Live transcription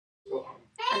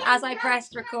And as I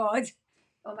pressed record,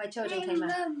 all my children came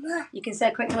out. You can say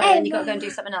a quick hello and you've got to go and do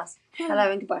something else.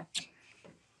 Hello and goodbye.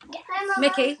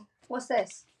 Mickey, what's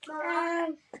this?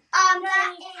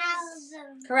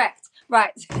 Correct.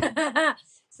 Right.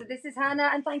 So this is Hannah,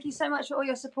 and thank you so much for all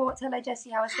your support. Hello, Jessie.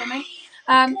 How is swimming?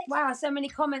 Wow, so many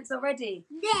comments already.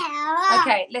 Yeah.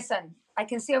 Okay, listen. I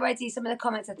can see already some of the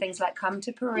comments are things like come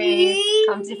to Peru,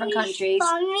 come to different countries.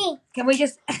 Can we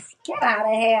just get out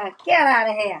of here? Get out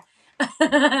of here.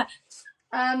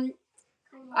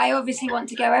 I obviously want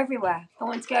to go everywhere. I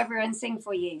want to go everywhere and sing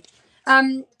for you.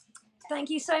 Thank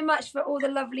you so much for all the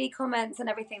lovely comments and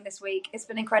everything this week. It's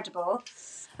been incredible.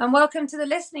 And welcome to the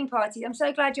listening party. I'm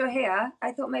so glad you're here.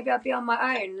 I thought maybe I'd be on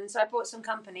my own, and so I brought some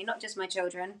company, not just my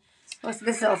children. What's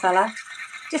this little fella?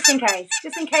 Just in case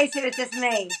it was just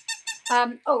me.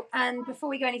 Oh, and before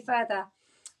we go any further,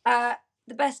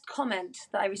 the best comment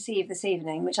that I received this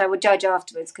evening, which I will judge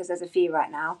afterwards because there's a few right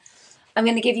now, I'm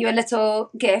going to give you a little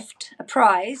gift, a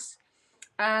prize.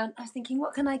 And I was thinking,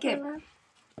 what can I give?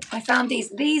 I found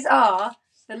these. These are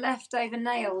the leftover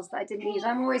nails that I didn't use.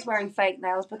 I'm always wearing fake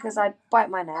nails because I bite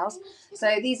my nails.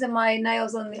 So these are my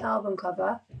nails on the album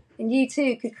cover. And you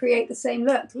too could create the same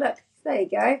look. Look, there you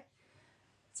go.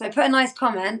 So put a nice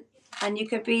comment and you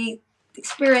could be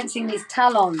experiencing these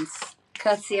talons,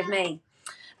 courtesy of me.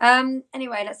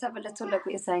 Anyway, let's have a little look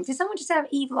what you're saying. Did someone just have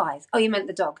evil eyes? Oh, you meant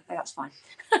the dog. Oh, that's fine.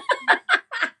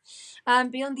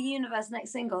 Beyond the Universe,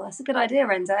 next single. That's a good idea,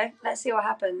 Renzo. Let's see what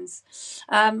happens.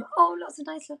 Oh, lots of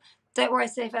nice. Don't worry,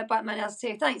 Sophie, I bite my nails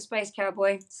too. Thanks, Space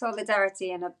Cowboy.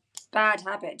 Solidarity and a bad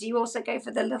habit. Do you also go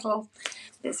for the little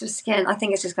bits of skin? I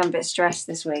think it's just gone a bit stressed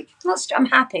this week. I'm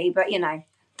happy, but you know,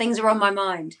 things are on my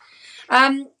mind.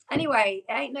 Anyway,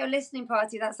 it ain't no listening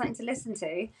party. That's something to listen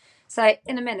to. So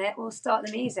in a minute, we'll start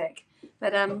the music.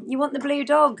 But you want the blue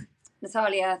dog,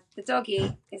 Natalia? The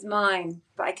doggy is mine,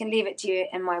 but I can leave it to you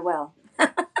in my will.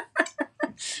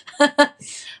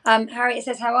 Harriet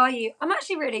says, "How are you?" I'm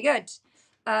actually really good.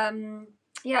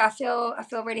 Yeah, I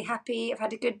feel really happy. I've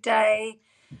had a good day.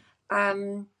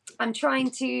 I'm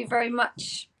trying to very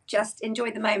much just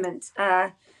enjoy the moment.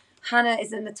 Hannah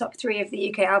is in the top 3 of the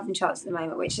UK album charts at the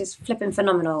moment, which is flipping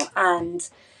phenomenal, and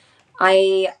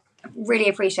I really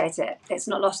appreciate it. It's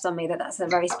not lost on me that that's a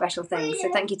very special thing.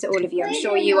 So thank you to all of you. I'm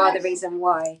sure you are the reason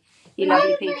why, you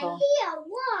lovely people.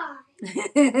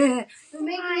 We're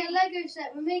making a Lego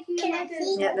set. We're making a Lego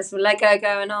set. Yeah, there's some Lego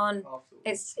going on.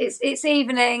 It's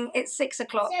evening. It's 6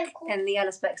 o'clock in the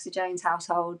Ellis-Bextor Jones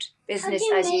household. Business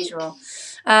as usual.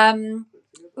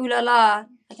 Ooh la la.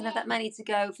 I can have that money to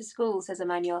go for school, says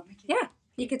Emmanuel. Yeah,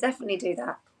 you could definitely do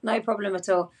that. No problem at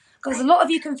all. Because a lot of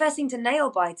you confessing to nail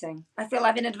biting. I feel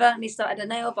I've inadvertently started a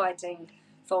nail biting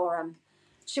forum.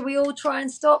 Should we all try and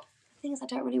stop? The thing is, I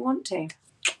don't really want to.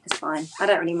 It's fine. I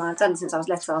don't really mind. I've done it since I was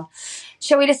little.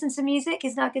 Shall we listen to music?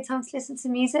 Is now a good time to listen to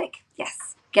music?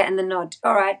 Yes. Getting the nod.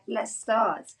 All right, let's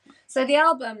start. So the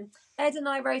album, Ed and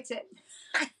I wrote it.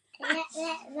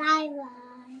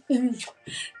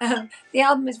 The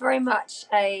album is very much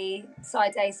a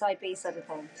side A, side B sort of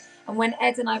thing. And when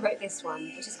Ed and I wrote this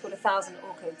one, which is called 1,000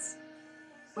 Orchids,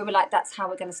 we were like, that's how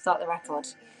we're going to start the record.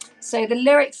 So the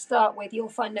lyrics start with, "You'll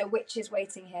find no witches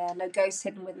waiting here, no ghosts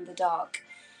hidden within the dark."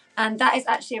 And that is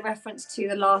actually a reference to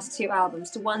the last 2 albums,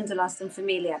 to Wanderlust and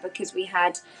Familia, because we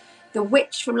had the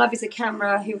witch from Love is a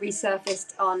Camera who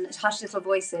resurfaced on Hush Little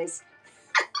Voices.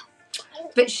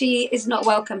 But she is not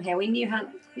welcome here. We knew how.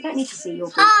 We don't need to see your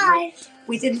book. Hi.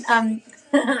 We didn't.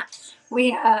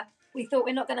 We thought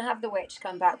we're not going to have the witch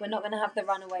come back. We're not going to have the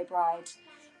runaway bride.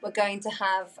 We're going to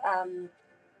have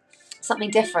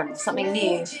something different, something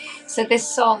new. So this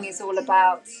song is all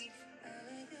about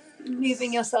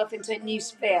moving yourself into a new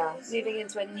sphere, moving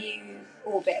into a new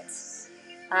orbit.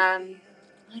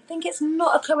 I think it's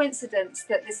not a coincidence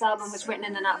that this album was written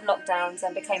in and out of lockdowns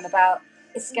and became about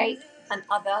escape and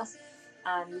other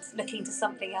and looking to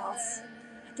something else.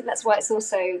 I think that's why it's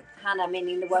also Hannah,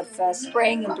 meaning the word for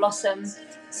spring and blossom,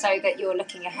 so that you're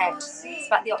looking ahead. It's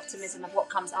about the optimism of what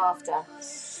comes after.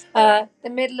 The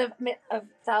middle of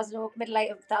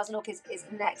 1,000 Orchids is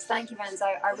next. Thank you, Renzo.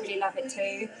 I really love it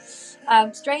too.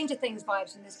 Stranger Things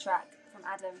vibes from this track from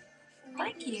Adam.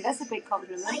 Thank you. That's a big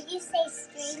compliment. Why did you say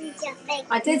Stranger Things?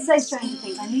 I did say Stranger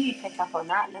Things. I knew you'd pick up on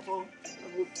that, little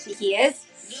cheeky ears.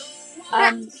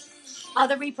 Are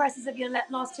the represses of your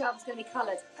last 2 albums going to be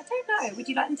coloured? I don't know. Would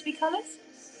you like them to be coloured?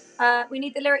 We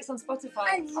need the lyrics on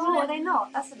Spotify. Oh, are they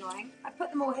not? That's annoying. I put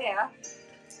them all here,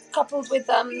 coupled with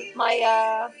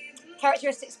my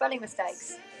characteristic spelling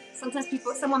mistakes. Sometimes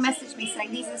someone messaged me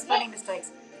saying these are the spelling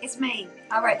mistakes. It's me.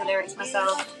 I wrote the lyrics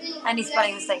myself. Any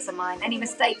spelling mistakes are mine. Any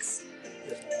mistakes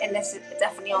in this are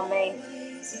definitely on me.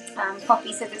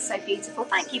 Poppy says it's so beautiful.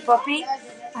 Thank you, Poppy.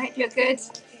 I hope you're good.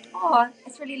 Oh,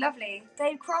 it's really lovely.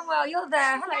 Dave Cromwell, you're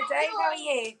there. Hello, Dave. How are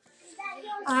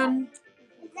you?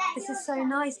 This is so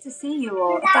nice to see you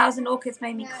all. 1,000 orchids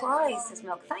made me cry, says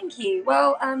Milk. Thank you.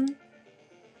 Well,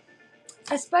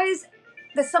 I suppose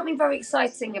there's something very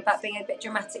exciting about being a bit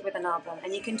dramatic with an album,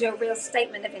 and you can do a real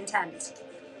statement of intent.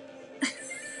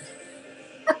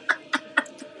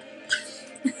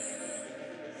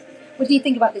 What do you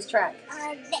think about this track?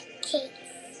 Cakey.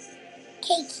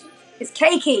 It's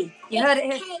cakey. You heard it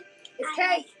here. Cake. It's I cake.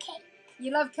 love cake.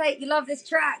 You love cake. You love this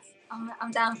track.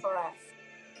 I'm down for it.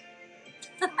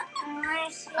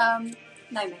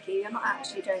 No, Mickey, you're not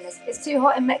actually doing this. It's too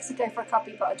hot in Mexico for a cup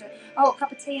of butter. Oh, a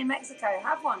cup of tea in Mexico.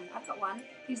 Have one. I've got one.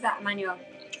 Who's that, Emmanuel?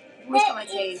 I've always got my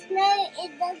tea. No,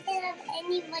 it doesn't have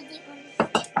anybody on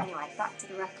it. Anyway, back to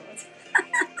the record.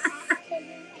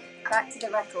 Back to the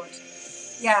record.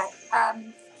 Yeah,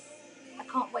 I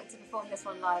can't wait to perform this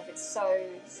one live. It's so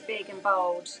big and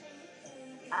bold,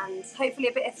 and hopefully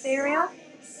a bit ethereal.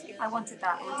 I wanted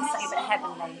that. I wanted something a bit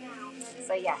heavenly.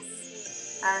 So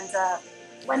yes. And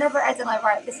whenever Ed and I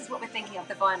write, this is what we're thinking of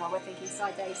the vinyl. We're thinking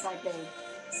side A, side B.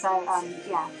 So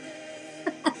yeah.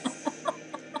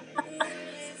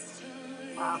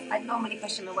 Wow, I'd normally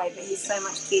push him away, but he's so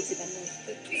much cuter than me.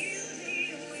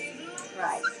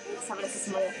 Right, let's have a look at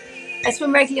some more. I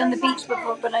swim regularly on the beach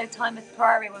below Tynemouth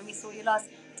Priory when we saw you last.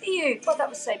 Do you? God, that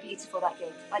was so beautiful, that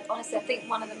gig. Honestly, I think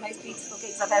one of the most beautiful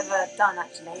gigs I've ever done,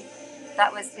 actually.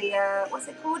 That was the, what's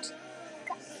it called?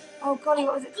 Oh, golly,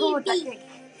 what was it called, that gig?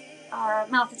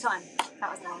 Mouth of Time.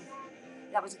 That was the one.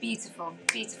 That was beautiful,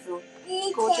 beautiful,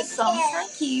 gorgeous song.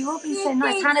 Thank you. You've all been so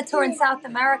nice. HANA tour in South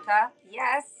America.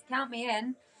 Yes, count me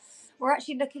in. We're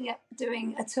actually looking at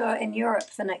doing a tour in Europe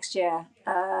for next year.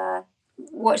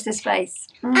 Watch this space.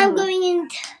 I'm going in.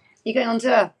 You're going on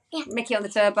tour? Yeah. Mickey on the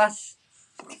tour bus.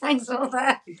 Thanks all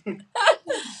there.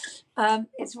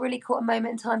 It's really caught a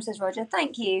moment in time, says Roger.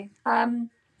 Thank you.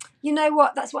 You know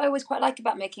what? That's what I always quite like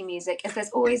about making music, is there's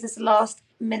always this last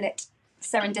minute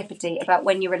serendipity about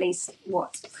when you release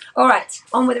what. All right,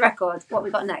 on with the record. What we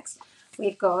got next?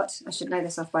 We've got, I should know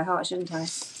this off by heart, shouldn't I?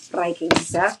 Breaking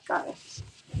Circle.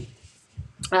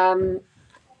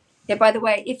 Yeah, by the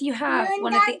way, if you have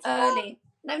one of the early...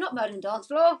 No, not Murder and Dance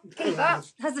Floor. Keep up.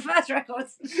 That's the first record.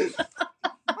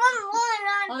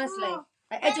 Honestly.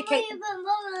 I educate...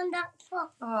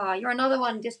 Oh, you're another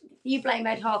one. Just you blame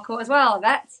Ed Harcourt as well, I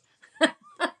bet.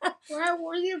 Why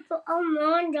will you put on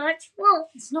more dance floor?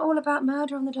 It's not all about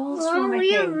murder on the dance floor,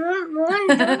 Mickey.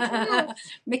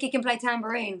 Mickey can play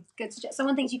tambourine. Good.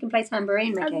 Someone thinks you can play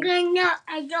tambourine, Mickey.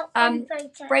 I don't play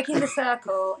tambourine. Breaking the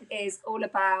Circle is all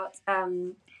about...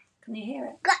 can you hear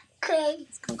it? Okay.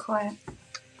 It's gone quiet.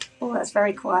 Oh, that's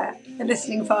very quiet. The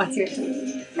listening party.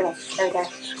 Oh, there we go.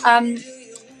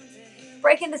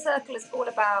 Breaking the Circle is all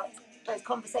about those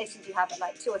conversations you have at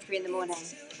like 2 or 3 in the morning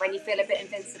when you feel a bit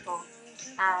invincible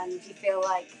and you feel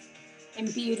like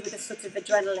imbued with a sort of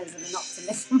adrenaline and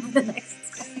optimism for the next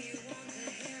day.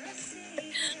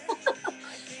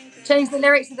 Change the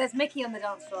lyrics to "There's Mickey on the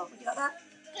dance floor." Would you like that?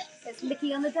 There's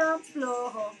Mickey on the dance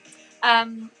floor.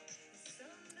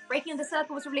 Breaking the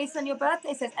Circle was released on your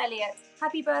birthday, says Elliot.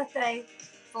 Happy birthday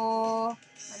for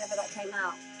whenever that came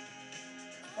out.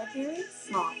 February?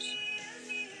 March.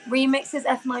 Remixes,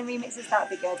 F9 remixes, that would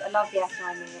be good. I love the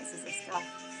F9 remixes and stuff.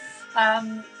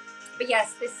 But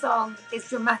yes, this song is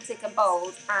dramatic and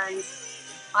bold, and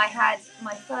I had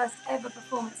my first ever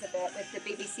performance of it with the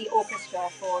BBC Orchestra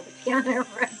for the piano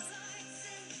room.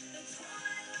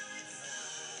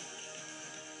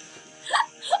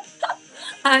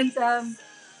 And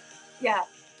yeah,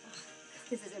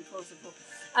 this is impossible.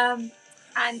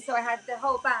 And so I had the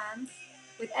whole band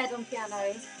with Ed on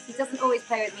piano. He doesn't always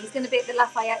play with me. He's going to be at the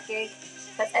Lafayette gig.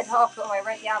 That's Ed Harcourt, who I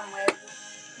wrote the album with.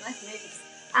 Nice moves.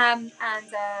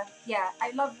 Yeah,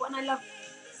 I love when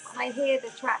I hear the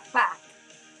track back.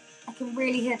 I can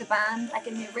really hear the band. I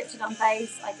can hear Richard on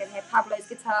bass. I can hear Pablo's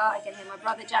guitar. I can hear my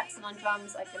brother Jackson on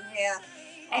drums. I can hear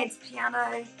Ed's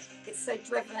piano. It's so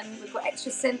driven. We've got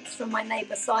extra synths from my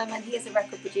neighbour Simon. He is a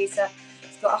record producer.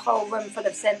 He's got a whole room full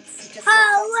of synths.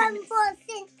 Whole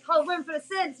room full of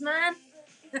synths, man.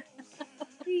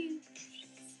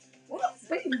 What?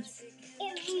 Boobs?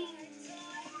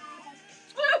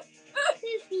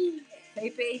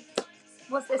 Poopy.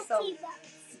 What's this song?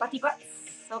 Butty butts.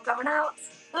 All going out.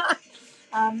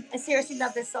 I seriously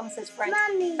love this song, says Frank.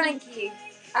 Mommy. Thank you.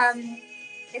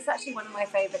 It's actually one of my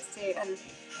favourites too, and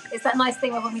it's that nice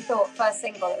thing when we thought first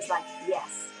single, it was like,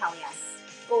 yes, hell yes,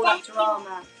 all that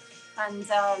drama, and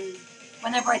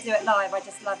whenever I do it live, I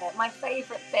just love it. My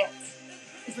favourite bit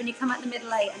is when you come out the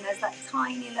middle 8 and there's that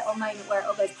tiny little moment where it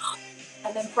all goes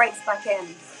and then breaks back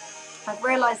in. I've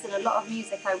realised in a lot of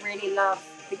music I really love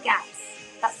the gaps.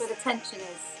 That's where the tension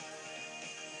is.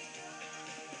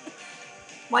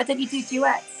 Why don't you do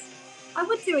duets? I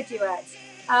would do a duet.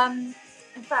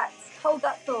 In fact, hold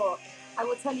that thought. I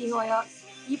will tell you who I are.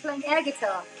 You playing air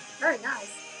guitar? Very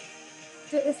nice.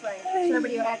 Do it this way. Show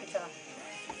everybody your air guitar.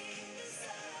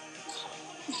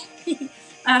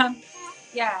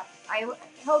 Yeah, I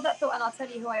hold that thought and I'll tell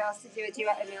you who I asked to do a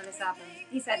duet with me on this album.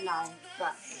 He said no,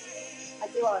 but I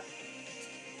do ask.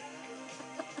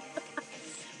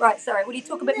 Right, sorry, will you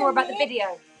talk a bit more about the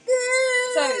video?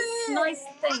 So, nice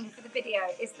thing for the video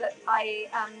is that I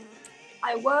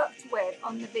worked with,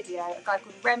 on the video, a guy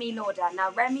called Remy Lauder.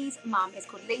 Now, Remy's mum is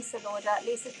called Lisa Lauder.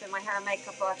 Lisa's been my hair and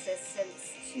makeup artist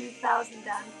since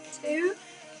 2002.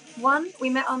 We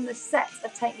met on the set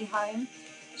of Take Me Home.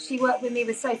 She worked with me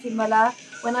with Sophie Muller.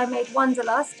 When I made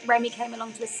Wanderlust, Remy came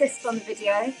along to assist on the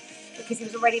video because he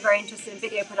was already very interested in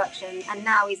video production, and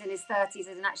now he's in his 30s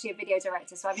and actually a video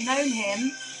director. So I've known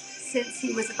him since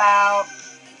he was about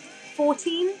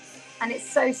 14, and it's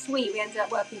so sweet. We ended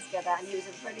up working together, and he was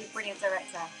a really brilliant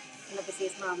director. And obviously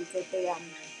his mum did the hair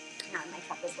and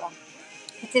makeup as well.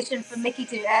 Petition for Mickey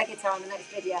to air guitar on the next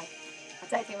video. I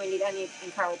don't think we need any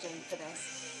encouraging for this.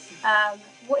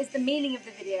 What is the meaning of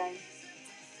the video?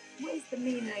 What is the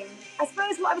meaning? I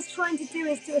suppose what I was trying to do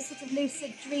is do a sort of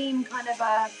lucid dream kind of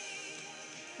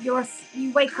you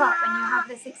wake up and you have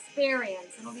this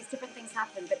experience and all these different things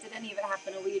happen, but did any of it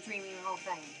happen or were you dreaming the whole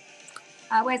thing?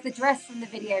 Where's the dress from the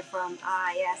video from?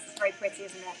 Ah, yes, it's very pretty,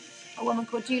 isn't it? A woman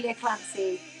called Julia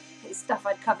Clancy. It's stuff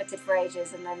I'd coveted for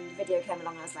ages, and then the video came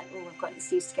along and I was like, oh, I've got an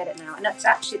excuse to get it now. And that's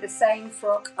actually the same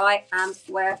frock I am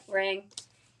wearing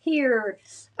here.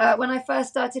 When I first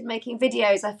started making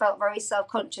videos, I felt very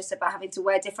self-conscious about having to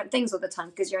wear different things all the time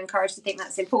because you're encouraged to think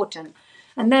that's important.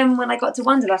 And then when I got to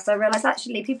Wanderlust, I realised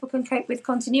actually people can cope with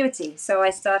continuity. So I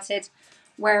started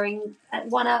wearing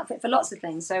one outfit for lots of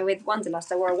things. So with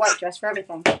Wanderlust, I wore a white dress for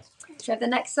everything. Should we have the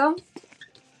next song?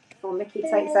 Before Mickey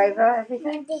takes over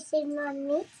everything. This is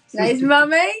Mummy. There's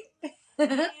Mummy.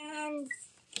 And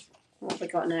What have we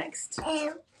got next?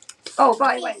 Oh,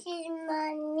 by the way. this is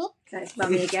Mummy. That's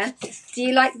Mummy again. Do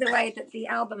you like the way that the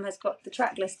album has got the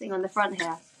track listing on the front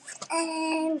here?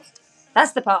 And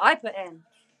That's the part I put in.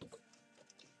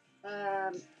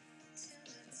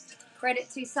 Credit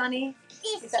to Sunny.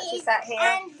 this He's actually is sat here.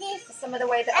 and this For some of the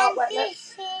way the and artwork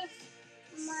looks. this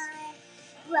is my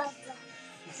brother.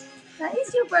 That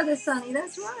is your brother, Sunny.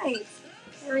 That's right.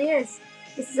 There he is.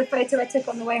 This is a photo I took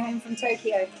on the way home from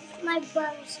Tokyo. My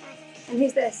brother's son. And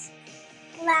who's this?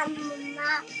 Grandma,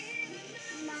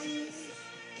 Mummy,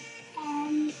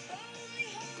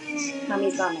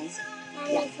 Mummy's Mummy.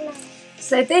 yeah.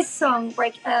 So this song,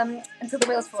 Until the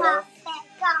Wheels Fall Off.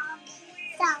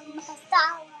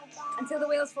 Until the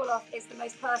Wheels Fall Off is the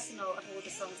most personal of all the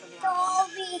songs on the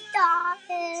album.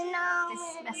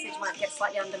 This message might get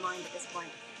slightly undermined at this point.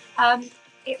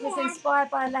 It was inspired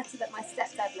by a letter that my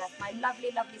stepdad left, my lovely,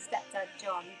 lovely stepdad,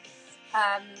 John.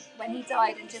 When he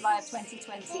died in July of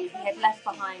 2020, he had left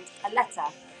behind a letter,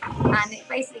 and it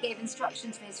basically gave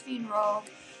instructions for his funeral,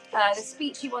 the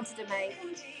speech he wanted to make,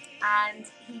 and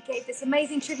he gave this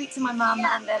amazing tribute to my mum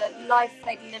and the life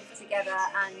they'd lived together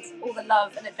and all the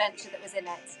love and adventure that was in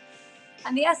it.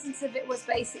 And the essence of it was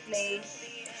basically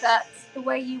that the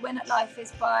way you win at life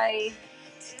is by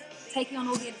taking on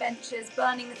all the adventures,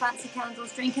 burning the fancy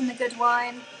candles, drinking the good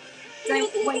wine.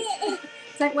 Don't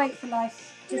wait for life.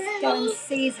 Just go and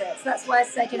seize it. So that's why I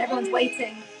said, everyone's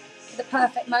waiting for the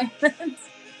perfect moment.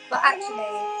 But actually,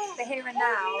 the here and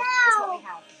now is what we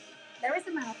have. There is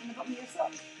a mouth in the bottom of your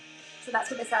sock. So that's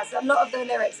what this has. So a lot of the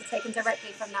lyrics are taken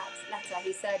directly from that letter.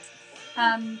 He said,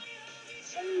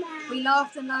 we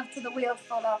laughed and loved till the wheels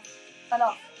fell off,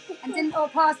 and didn't all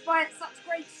pass by at such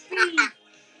great speed.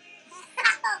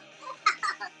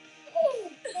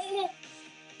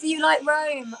 Do you like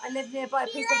Rome? I live nearby.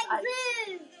 Please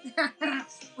don't.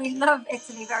 We love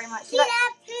Italy very much.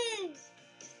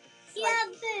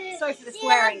 Sorry for the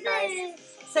swearing, guys.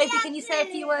 Sophie, can you say a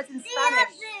few words in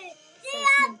Spanish?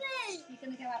 You're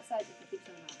going to go outside if you keep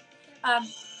doing that.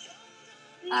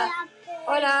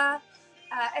 Hola,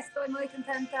 estoy muy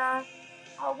contenta.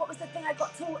 Oh, what was the thing I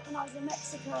got taught when I was in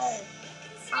Mexico?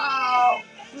 Oh,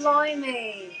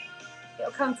 blimey.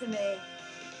 It'll come to me.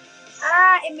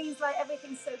 It means like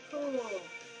everything's so cool.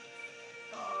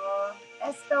 Oh,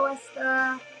 damn it.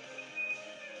 I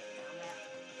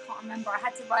can't remember. I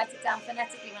had to write it down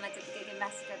phonetically when I did the gig in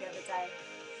Mexico the other day.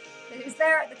 But it was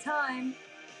there at the time.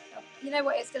 You know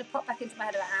what? It's going to pop back into my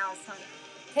head about an hour's time.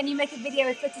 Can you make a video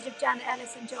with footage of Janet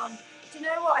Ellis and John Do you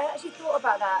know what? I actually thought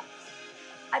about that.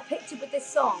 I pictured with this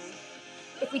song,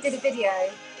 if we did a video,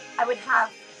 I would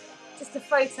have just a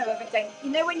photo of it going. You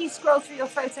know when you scroll through your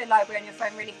photo library on your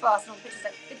phone really fast and all the pictures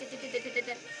like,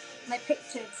 and I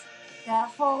pictured their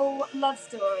whole love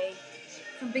story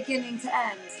from beginning to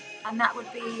end, and that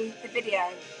would be the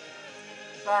video.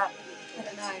 But I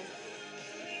don't know.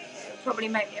 It would probably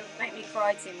make me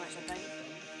cry too much, I think.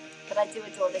 But I do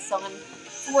adore this song, and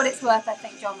for what it's worth, I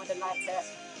think John would have liked it.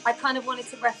 I kind of wanted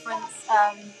to reference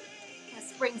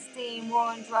Springsteen, War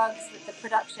on Drugs with the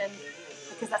production,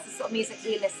 because that's the sort of music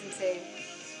he listened to.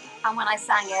 And when I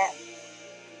sang it,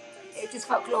 it just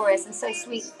felt glorious and so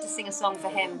sweet to sing a song for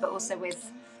him, but also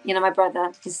with, you know, my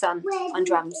brother, his son, on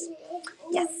drums.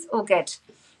 Yes, all good.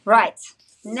 Right,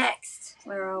 next,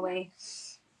 where are we?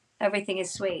 Everything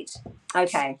is Sweet.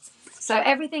 Okay, so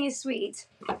Everything is Sweet.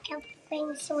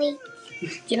 Everything sweet. Do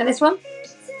you know this one?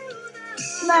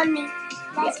 Mummy.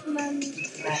 That's Mummy.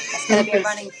 That's going to be a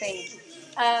running theme.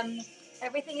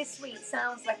 Everything is Sweet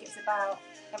sounds like it's about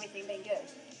everything being good,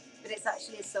 but it's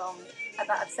actually a song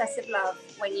about obsessive love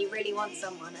when you really want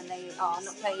someone and they are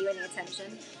not paying you any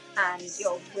attention, and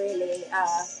you're really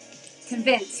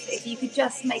convinced that if you could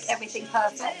just make everything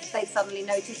perfect, they'd suddenly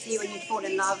notice you and you'd fall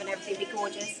in love and everything would be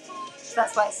gorgeous. So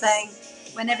that's why it's saying,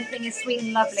 when everything is sweet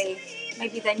and lovely,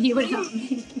 maybe then you would love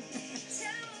me.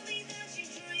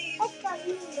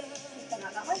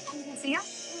 See ya.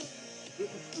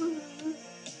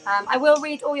 I will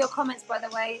read all your comments, by the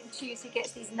way, and choose who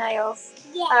gets these nails.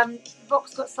 Yeah.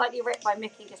 Vox got slightly ripped by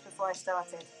Mickey just before I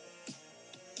started.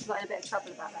 You got in a bit of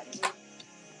trouble about that, didn't you?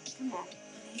 Come here.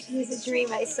 He's a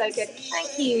dreamer. It's so good.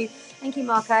 Thank you. Thank you,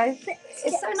 Marco.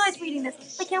 It's so nice reading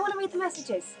this. Okay, I want to read the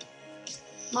messages.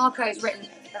 Marco's written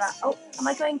about, oh, am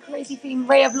I going crazy feeling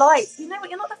Ray of Light? You know what?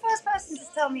 You're not the first person to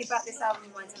tell me about this album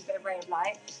reminds me a bit of Ray of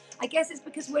Light. I guess it's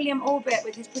because William Orbit,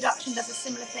 with his production, does a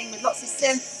similar thing with lots of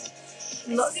synths,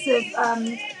 lots of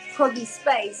proggy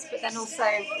space, but then also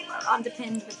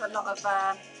underpinned with a lot of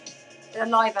a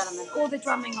live element. All the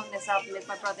drumming on this album is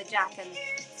my brother Jack, and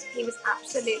he was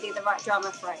absolutely the right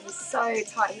drummer for it. He's so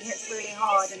tight, he hits really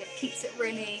hard, and it keeps it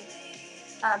really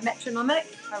metronomic.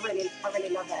 I really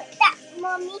love it. That's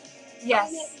Mummy.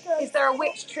 Yes. Is there a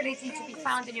witch trilogy to be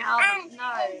found in your album?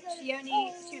 No. She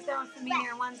was there on Familia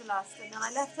and Wanderlust, and then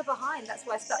I left her behind. That's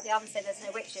why I started the album saying there's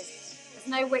no witches. There's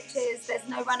no witches, there's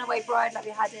no runaway bride like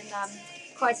we had in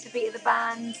Christ the Beat of the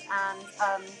Band, and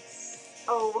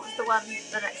what was the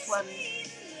next one?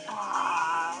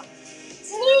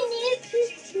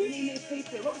 Nunu Poo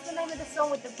Poo. What was the name of the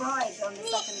song with the bride on the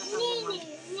second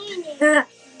album?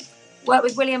 Work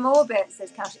with William Orbit, says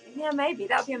Cash. Yeah, maybe.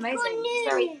 That would be amazing. It's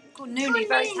very cool. Nunu,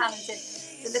 very talented.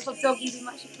 The little doggy would be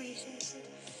much appreciated.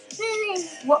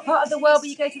 What part of the world will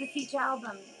you go to the future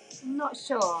album? I'm not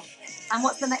sure. And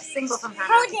what's the next single from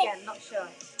HANA? Again, not sure.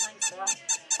 Thanks for that.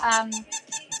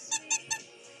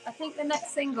 I think the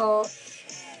next single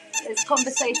is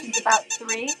Conversations About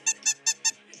 3.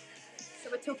 So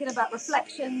we're talking about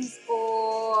Reflections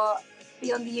or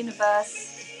Beyond the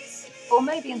Universe, or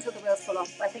maybe Until the Wheels Fall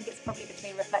Off. I think it's probably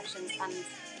between Reflections and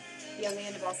Beyond the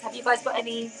Universe. Have you guys got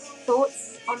any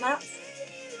thoughts on that?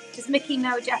 Does Mickey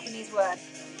know a Japanese word?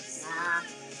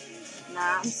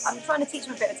 Nah. I'm trying to teach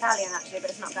him a bit of Italian actually, but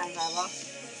it's not going very well.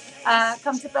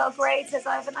 Come to Belgrade, says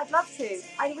Ivan. I'd love to.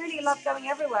 I really love going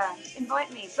everywhere. Invite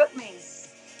me, book me.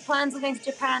 Plans on going to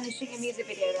Japan and shooting a music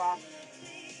video there.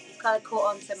 You kind of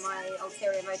caught on to my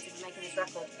ulterior motive of making this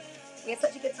record. We had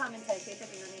such a good time in Tokyo,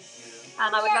 didn't we?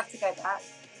 And I would love to go back.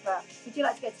 But would you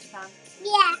like to go to Japan?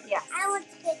 Yeah. Yes. I want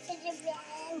to go to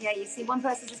Japan. Yeah, you see, one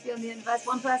person says Beyond the Universe,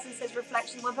 one person says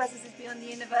Reflection, one person says Beyond the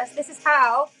Universe. This is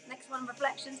how, next one,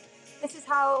 Reflections, this is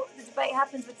how the debate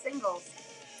happens with singles.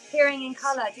 Hearing in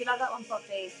Colour, do you like that one,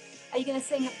 Poppy? Are you going to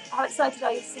sing, how excited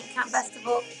are you to sing Camp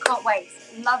Festival? Can't wait.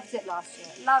 Loved it last year.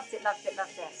 Loved it.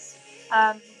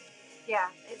 Yeah,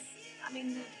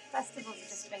 the festivals have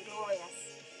just been glorious.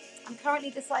 I'm currently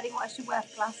deciding what I should wear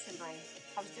for Glastonbury.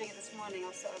 I was doing it this morning. I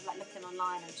was sort of like looking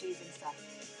online and choosing stuff.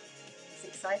 It's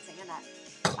exciting, isn't it?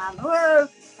 Whoa!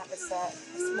 That was a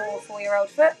small 4-year-old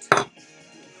foot.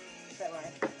 Don't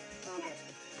worry. All good.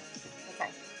 Okay.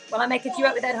 Well, I make a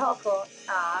duet with Ed Harcourt.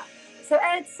 So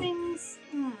Ed sings...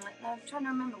 I'm trying to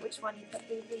remember which one he put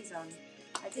these on.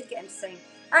 I did get him to sing.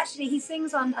 Actually, he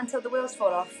sings on Until the Wheels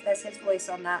Fall Off. There's his voice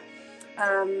on that.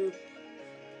 What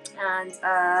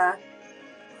other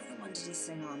one did he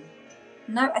sing on?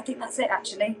 No, I think that's it,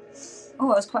 actually.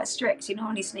 Oh, I was quite strict. He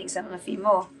normally sneaks in on a few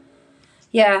more.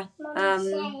 Yeah.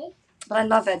 But I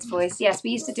love Ed's voice. Yes,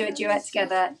 we used to do a duet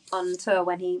together on tour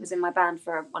when he was in my band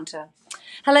for one tour.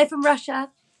 Hello from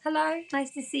Russia. Hello,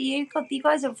 nice to see you. God, you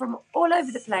guys are from all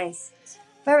over the place.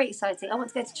 Very exciting. I want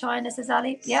to go to China, says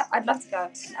Ali. Yeah, I'd love to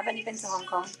go. I've only been to Hong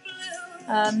Kong.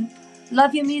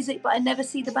 Love your music, but I never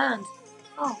see the band.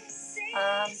 Oh,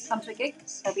 come to a gig.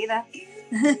 They'll be there.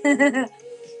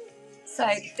 So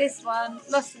this one,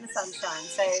 Lost in the Sunshine.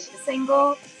 So the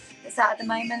single that's out at the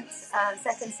moment,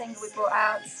 second single we brought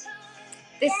out.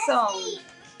 This song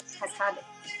has had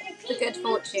the good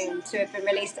fortune to have been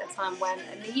released at a time when,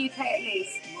 in the UK at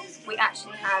least, we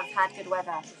actually have had good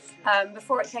weather.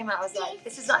 Before it came out, I was like,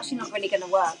 this is actually not really going to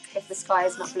work if the sky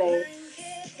is not blue.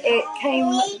 It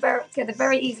came together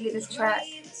very easily, this track.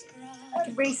 I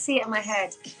could really see it in my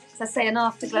head. As I say, an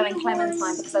afterglow in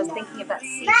Clementine, because I was thinking of that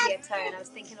sepia tone. I was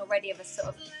thinking already of a sort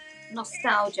of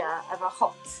nostalgia of a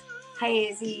hot,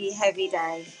 hazy, heavy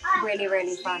day. Really,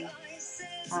 really fun. So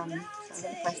I'm going to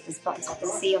press this button so I can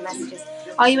see your messages.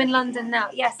 Are you in London now?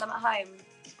 Yes, I'm at home,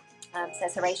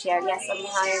 says Horatio. Yes, I'm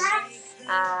at home.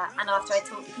 And after I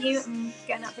talk with you, I'm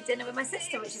going out for dinner with my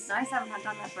sister, which is nice. I haven't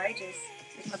done that for ages.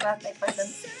 It's my birthday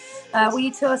present. Will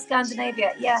you tour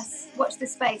Scandinavia? Yes. Watch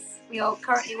this space. We are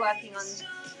currently working on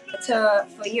a tour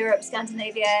for Europe,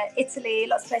 Scandinavia, Italy,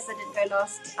 lots of places I didn't go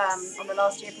last on the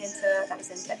last European tour. That was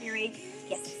in February.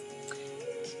 Yes.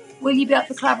 Will you be up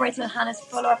for collaborating on Hannah's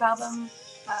follow-up album,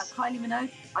 Kylie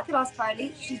Minogue? I could ask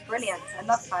Kylie. She's brilliant. I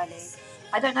love Kylie.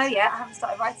 I don't know yet. I haven't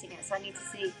started writing it, so I need to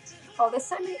see. Oh, there's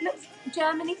so many. Look,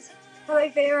 Germany. Hello,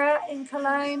 Vera in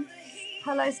Cologne.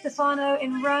 Hello, Stefano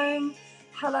in Rome.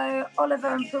 Hello,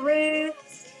 Oliver in Peru.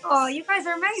 Oh, you guys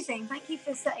are amazing. Thank you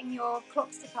for setting your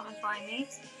clocks to come and find me.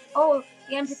 Oh,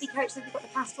 the empathy coach said we've got the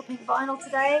pastel pink vinyl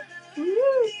today.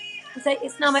 Woo! So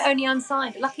it's now my only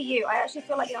unsigned. Lucky you. I actually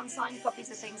feel like the unsigned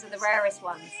copies of things are the rarest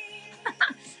ones.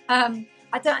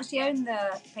 I don't actually own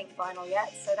the pink vinyl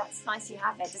yet, so that's nice you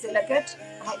have it. Does it look good?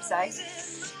 I hope so.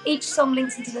 Each song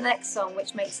links into the next song,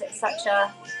 which makes it such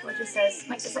a, Roger says,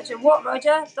 makes it such a what,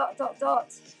 Roger? ...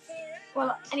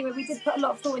 Well, anyway, we did put a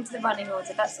lot of thought into the running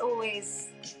order. That's always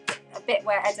a bit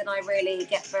where Ed and I really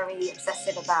get very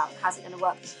obsessive about how's it going to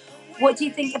work. What do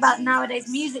you think about nowadays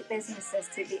music businesses,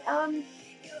 Tibi? I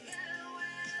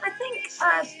think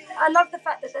I love the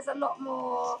fact that there's a lot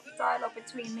more dialogue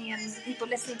between me and people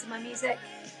listening to my music.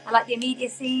 I like the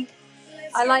immediacy.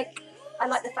 I like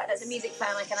the fact that as a music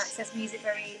fan I can access music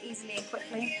very easily and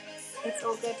quickly. It's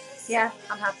all good. Yeah,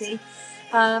 I'm happy.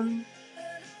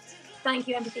 Thank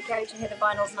you, Empathy Coach. I hear the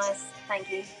vinyl's nice.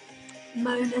 Thank you.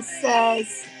 Mona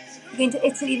says, you're going to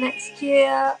Italy next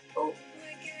year. Oh,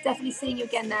 definitely seeing you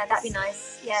again there. That'd be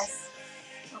nice. Yes.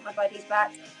 Got my buddies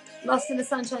back. Lost in the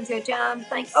Sunshine's your jam.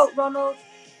 Oh, Ronald,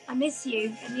 I miss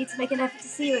you. I need to make an effort to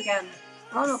see you again.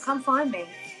 Ronald, come find me.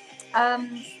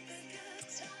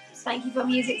 Thank you for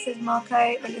music, says Marco.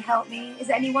 It really helped me. Is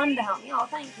it any wonder help me? Oh,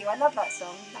 thank you. I love that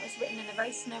song. That was written in a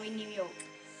very snowy New York.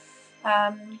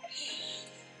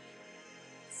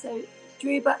 So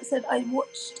Drew Buck said, I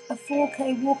watched a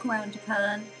 4K walk around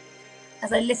Japan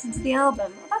as I listened to the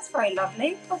album. Oh, that's very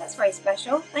lovely. Oh, that's very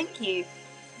special. Thank you.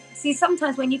 See,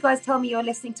 sometimes when you guys tell me you're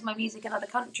listening to my music in other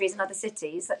countries and other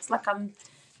cities, it's like I'm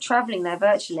travelling there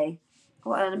virtually.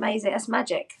 What an amazing, that's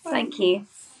magic. Thank you.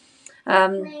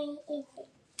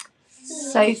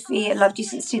 Sophie, I loved you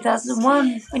since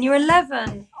 2001 when you were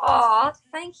 11. Aw,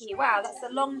 thank you. Wow, that's a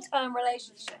long-term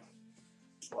relationship.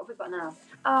 What have we got now?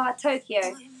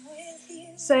 Tokyo.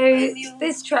 So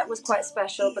this track was quite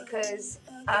special because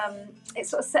it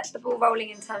sort of set the ball rolling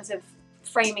in terms of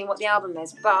framing what the album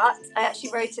is. But I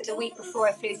actually wrote it the week before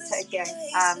I flew to Tokyo.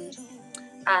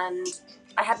 And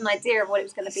I had an idea of what it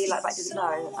was going to be like, but I didn't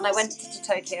know. And I went to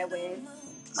Tokyo with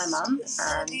my mum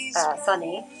and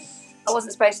Sunny. I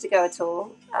wasn't supposed to go at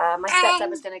all. My stepdad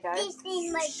was going to go. This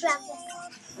is my brother.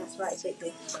 That's right,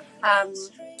 sweetie.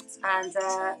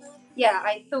 Yeah,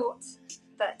 I thought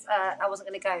that I wasn't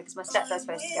going to go because my stepdad was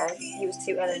supposed to go. He was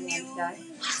too ill in the end to go.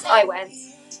 So I went.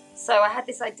 So I had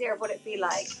this idea of what it'd be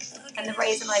like. And the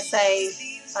reason I say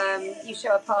you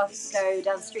show a path to go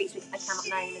down streets I cannot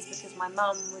name is because my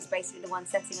mum was basically the one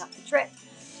setting up the trip.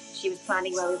 She was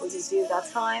planning where we were going to do with our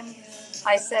time.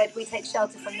 I said we take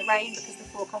shelter from the rain because the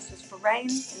forecast was for rain.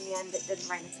 In the end, it didn't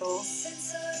rain at all.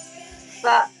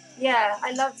 But yeah,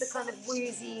 I love the kind of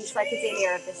woozy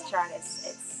psychedelia of this track.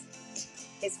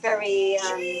 It's very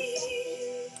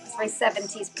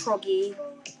 70s proggy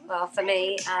for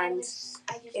me, and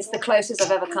it's the closest I've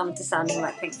ever come to sounding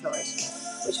like Pink Floyd,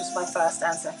 which was my first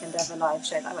and second ever live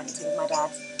show that I went to with my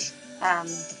dad.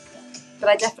 But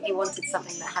I definitely wanted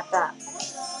something that had that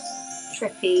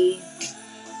trippy,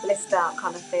 blissed out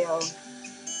kind of feel.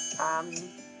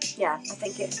 Yeah, I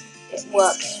think it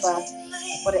works for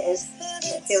what it is.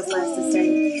 It feels nice to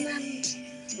sing.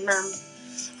 Ma'am.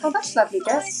 Oh, that's lovely,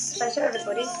 Jess. Shall I show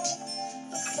everybody?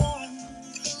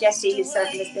 Jessie, who's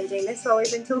certainly has been doing this while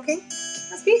we've been talking.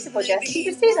 That's beautiful, Jess. You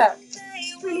just do that.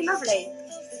 It's really lovely.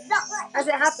 As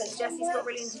it happens, Jessie's got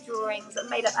really into drawings and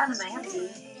made up anime, haven't you?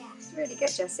 It's really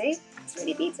good, Jessie. It's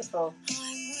really beautiful.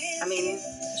 I mean, I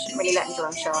shouldn't really let him draw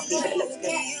on Sharpie, but it looks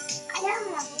good.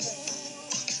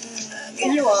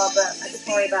 Yeah, you are, but I just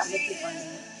worry about Nikki finding it.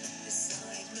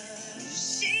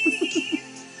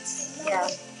 Yeah.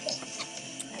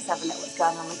 Let's have a look what's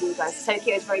going on with you guys.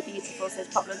 Tokyo is very beautiful, says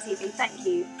Poplar on TV. Thank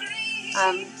you.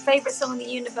 Favourite song in the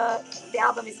universe? The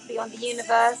album is Beyond the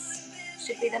Universe.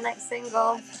 Should be the next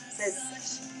single, says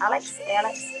Alex. Hey,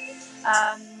 Alex.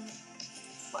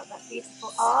 What about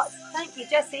beautiful art? Thank you,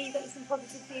 Jessie. You got some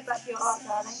positive feedback for your art,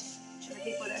 darling, from the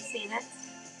people that have seen it.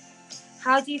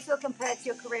 How do you feel compared to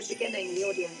your career beginning in the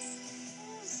audience?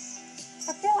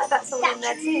 I feel like that's all in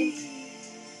there too.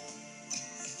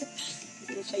 I'm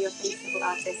going to show your face, little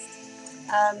artist.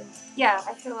 Yeah,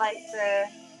 I feel like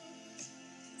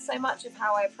so much of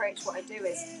how I approach what I do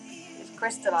is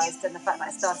crystallised in the fact that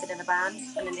I started in a band,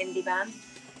 in an indie band.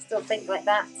 I still think like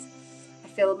that. I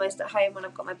feel most at home when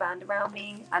I've got my band around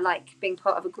me. I like being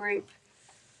part of a group.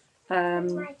 I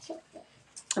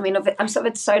mean, I'm sort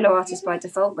of a solo artist by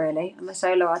default, really. I'm a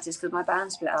solo artist because my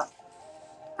band split up.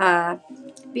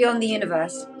 Beyond the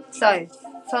Universe. So,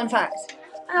 fun fact.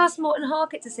 I asked Morton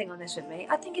Harkett to sing on this with me.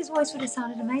 I think his voice would have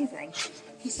sounded amazing.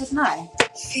 He said no.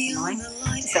 Annoying.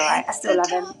 It's alright. I still love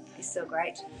him. He's still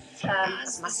great. I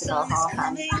was a massive Aha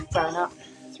fan growing up.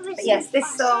 But yes, this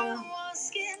song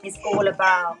is all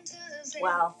about,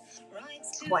 well,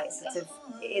 quite sort of,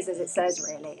 it is as it says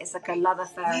really. It's like a love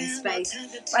affair in space.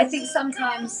 But I think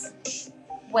sometimes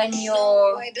when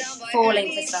you're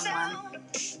falling for someone,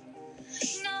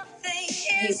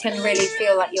 you can really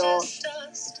feel like you're...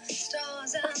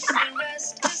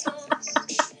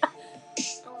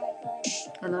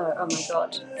 I know, oh my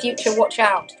god. Future, watch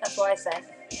out. That's what I say.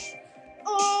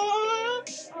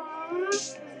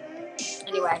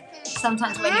 Anyway,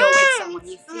 sometimes when you're with someone,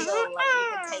 you feel like you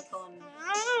can take on...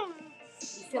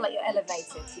 You feel like you're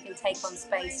elevated. You can take on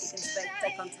space, you can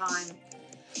take on time.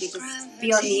 You're just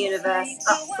beyond the universe,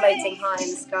 up floating high in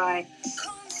the sky.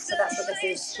 So that's what this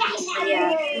is. And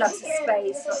yeah, lots of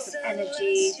space, lots of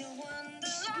energy.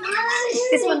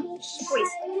 This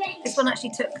one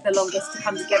actually took the longest to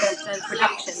come together in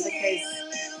production because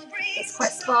it's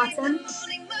quite Spartan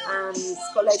and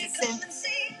it's got loads of synths.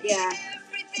 Yeah,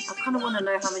 I kind of want to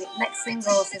know how many. Next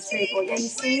single says 3 or 4. Yeah, you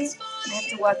see, I have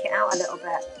to work it out a little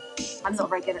bit. I'm not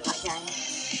very good at that game.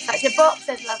 That's your box,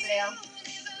 says Lovelier.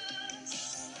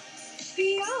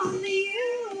 Beyond the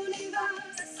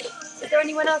universe. Is there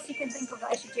anyone else you can think of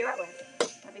that I should duet with?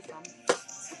 That'd be fun.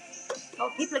 Oh,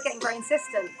 people are getting very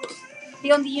insistent.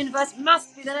 Beyond the Universe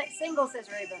must be the next single, says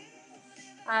Ruben.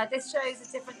 This shows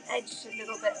a different edge a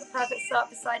little bit. A perfect start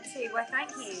for side 2. Well,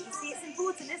 thank you. You see, it's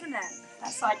important, isn't it?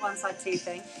 That side 1, side 2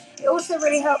 thing. It also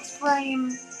really helps frame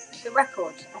the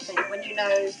record, I think, when you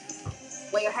know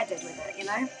where you're headed with it, you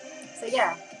know? So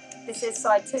yeah, this is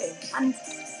side 2. And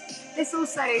this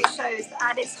also shows that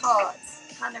at its heart,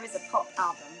 HANA is a pop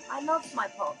album. I love my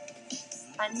pop.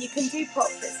 And you can do pop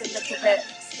that's a little bit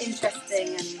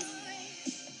interesting and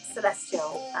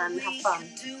celestial and have fun.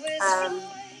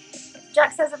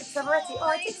 Jack says of Savaretti, oh,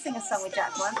 I did sing a song with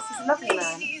Jack once. He's a lovely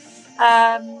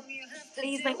man.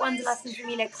 Please make Wonderlust and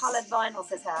Familia coloured vinyl,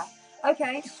 says her.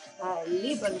 Okay.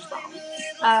 Lieblingsbaum.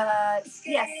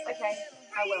 Yes, okay.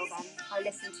 I will then. I'll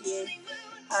listen to you.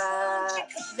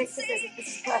 Victor says this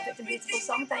is a perfect and beautiful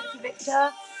song. Thank you,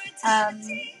 Victor. Have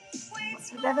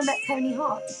you ever met Tony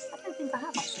Hart? I don't think I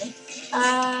have, actually. A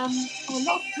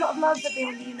lot of love for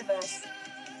Beyond the Universe.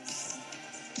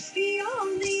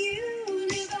 Beyond the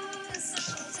universe.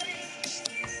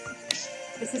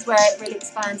 This is where it really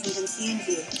expands and consumes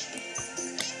you.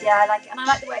 Yeah, I like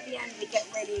the way at the end we've got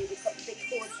the big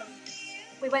chords.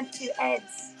 We went to Ed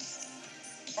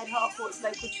Harcourt's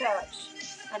local church,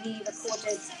 and he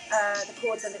recorded the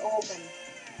chords and the organ.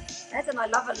 Ed and I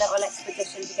love a little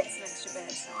expedition to get some extra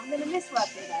bits. So I'm going to miss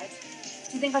working with Ed.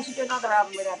 Do you think I should do another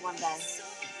album with Ed one day?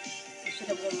 I should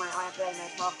have worn my I Blame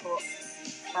Ed Harcourt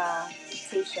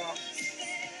t-shirt.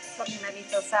 Something made me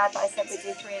feel sad that I said we'd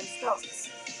do 3 in stock.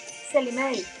 Silly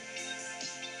me.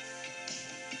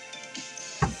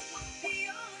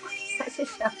 Such a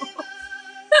show.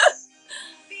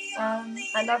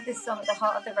 I love this song at the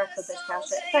heart of the record, says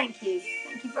Kausha. Thank you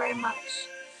very much.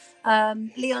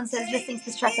 Leon says listening to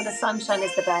this track of The Sunshine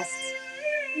is the best.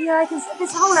 Yeah, I can see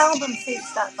this whole album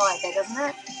suits that vibe there, doesn't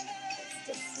it?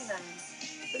 It's just,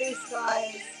 blue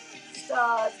skies,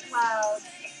 stars, clouds,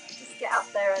 just get up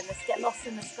there and let's get lost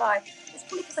in the sky. It's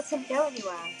probably because I couldn't go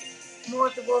anywhere. More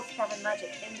of the wolf cabin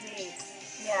magic, indeed.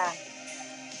 Yeah.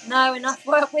 No, enough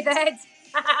work with Ed.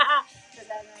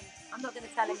 I'm not going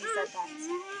to tell him you said that.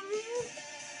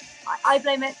 I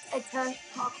blame Ed. Her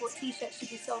hardcore t-shirt should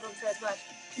be sold onto as much.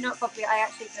 You know what, Poppy? I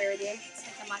actually agree with you. I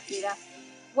think I might do that.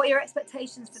 What are your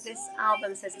expectations for this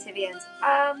album, says Tivian?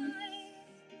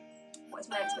 What is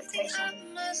my expectation?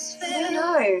 I don't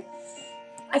know.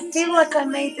 I feel like I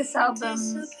made this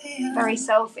album very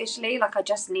selfishly, like I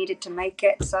just needed to make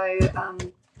it, so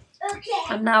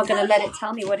I'm now going to let it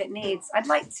tell me what it needs. I'd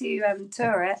like to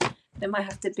tour it, but it might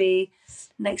have to be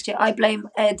next year. I blame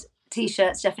Ed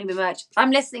t-shirts, definitely be merch.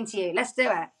 I'm listening to you. Let's do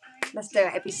it. Let's do it.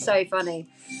 It'd be so funny.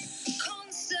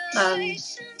 Not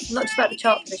just about the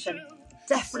chart position.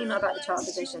 Definitely not about the chart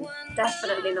position.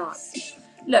 Definitely not.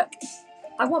 Look,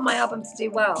 I want my album to do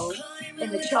well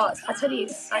in the charts. I tell you,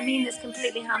 I mean this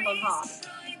completely hand on heart.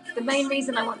 The main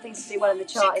reason I want things to do well in the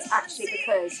chart is actually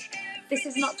because this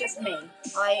is not just me.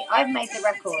 I've made the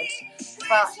record,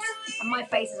 and my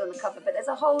face is on the cover, but there's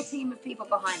a whole team of people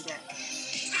behind it.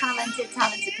 Talented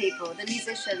people. The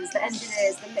musicians, the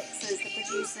engineers, the mixers, the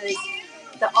producers,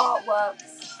 the artwork,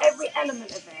 every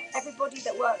element of it. Everybody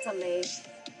that worked on me,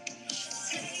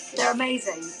 they're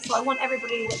amazing. So I want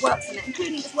everybody that works on it,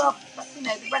 including as well, you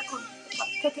know, the record,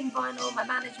 cooking vinyl, my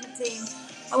management team.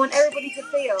 I want everybody to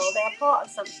feel they're part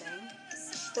of something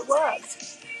that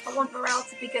worked. I want morale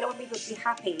to be good. I want people to be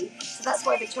happy. So that's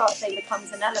why the chart thing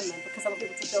becomes an element, because I want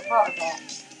people to feel part of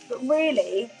it. But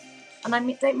really, and I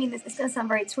don't mean this, it's going to sound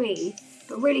very twee,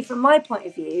 but really from my point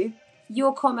of view,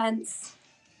 your comments,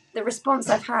 the response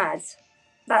I've had,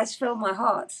 that has filled my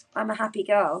heart. I'm a happy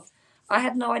girl. I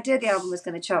had no idea the album was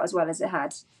going to chart as well as it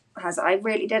has. I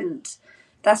really didn't.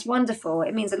 That's wonderful.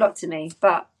 It means a lot to me.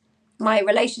 But my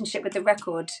relationship with the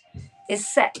record is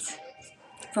set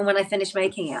from when I finish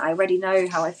making it. I already know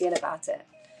how I feel about it.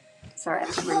 Sorry,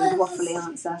 that's a really waffly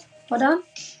answer. Hold on.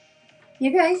 You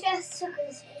okay?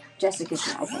 Jessica's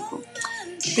here. Okay, cool.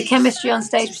 The chemistry on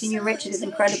stage between you and Richard is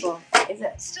incredible. Is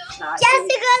it? No,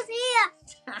 Jessica's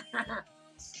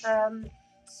here!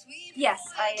 Yes,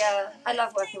 I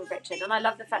love working with Richard, and I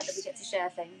love the fact that we get to share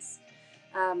things.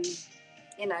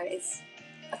 You know,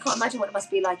 I can't imagine what it must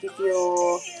be like if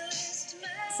you're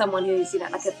someone who's, you know,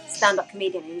 like a stand-up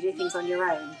comedian and you do things on your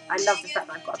own. I love the fact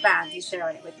that I've got a band who's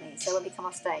sharing it with me. So when we come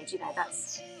off stage, you know,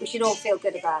 we should all feel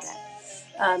good about it.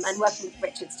 And working with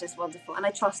Richard's just wonderful, and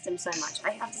I trust him so much.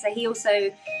 I have to say, he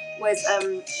also was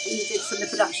he did some of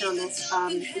the production on this,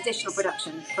 additional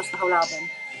production across the whole album.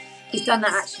 He's done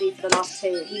that actually for the last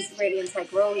two. He's really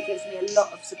integral. He gives me a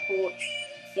lot of support.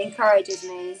 He encourages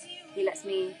me. He lets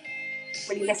me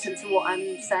really listen to what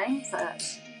I'm saying. So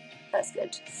that's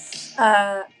good.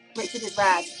 Richard is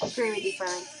rad. I agree with you,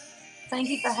 Frank. Thank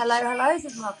you for hello,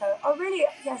 says Marco. Oh, really?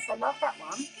 Yes, I love that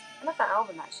one. I love that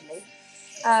album, actually.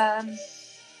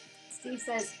 Steve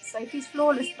says, Sophie's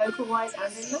flawless, vocal-wise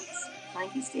and in looks.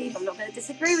 Thank you, Steve. I'm not going to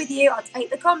disagree with you. I'll take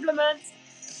the compliment.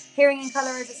 Hearing in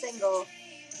Colour is a single.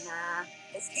 Nah,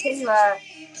 it's too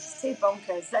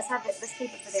bonkers. Let's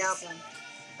keep it for the album.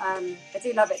 I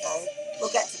do love it though.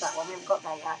 We'll get to that one. We haven't got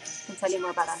there yet. I can tell you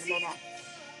more about that in a minute.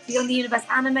 Beyond the Universe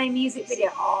anime music video.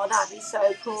 Oh, that'd be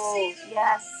so cool.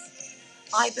 Yes.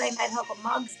 I blame Ed Hug on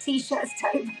mugs, t-shirts,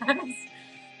 tote bags.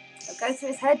 I'll go to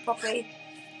his head, Poppy.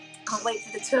 Can't wait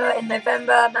for the tour in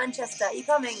November. Manchester, are you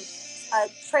coming?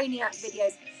 Training act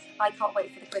videos. I can't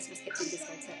wait for the Christmas Kitchen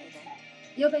Disco tour again.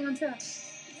 You're going on tour?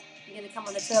 You're going to come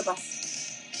on the tour bus?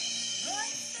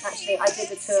 Actually, I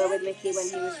did a tour with Mickey when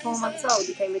he was 4 months old.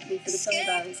 He came with me for the Song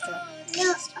Diaries tour.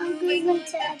 No, I'm going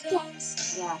to again.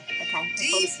 Yeah, okay. I'll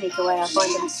probably sneak away. I'll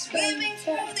find them.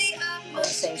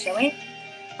 Let's see, shall we?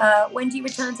 When do you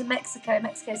return to Mexico?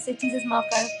 Mexico City, says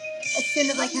Marco. As soon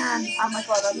as I can. Oh my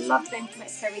god, I loved going to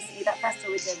Mexico recently. That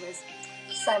festival we did was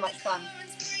so much fun.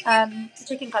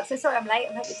 Chicken Club. So sorry I'm late.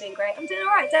 I hope you're doing great. I'm doing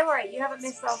alright, don't worry. You haven't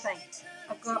missed the whole thing.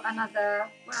 I've got another,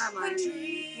 where am I?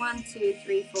 1, 2,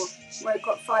 3, 4. Well, I've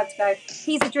got 5 to go.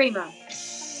 He's a dreamer.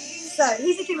 So,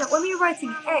 he's a dreamer. When we were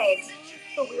writing Ed,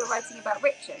 I thought we were writing about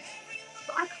Richard.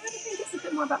 But I kind of think it's a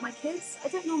bit more about my kids. I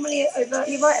don't normally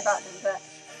overtly write about them, but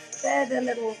they're the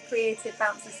little creative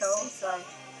bouncy souls, so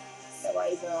that's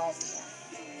why he's alright.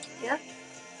 Yeah?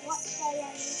 What day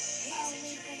are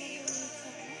we going to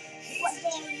do? What day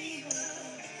are you going to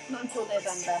do? Not until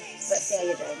November, but see how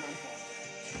you're doing then.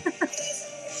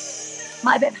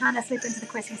 Might a bit of HANA slip into the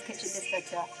Christmas Kitchen Disco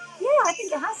tour? Yeah, I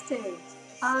think it has to.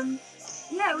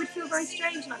 Yeah, it would feel very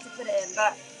strange not to put it in,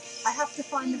 but I have to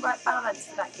find the right balance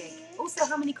for that gig. Also,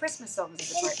 how many Christmas songs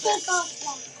is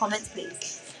appropriate? Comments,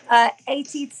 please.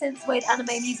 80 synthwave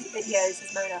anime music videos,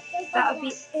 says Mona. That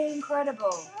would be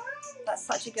incredible. That's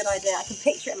such a good idea. I can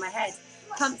picture it in my head.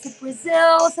 Come to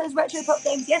Brazil, says Retro Pop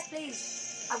Games. Yes,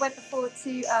 please. I went before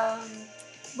to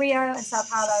Rio and Sao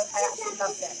Paulo. I absolutely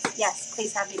loved it. Yes,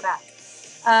 please have me back.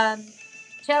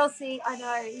 Chelsea, I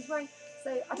know. He's wearing...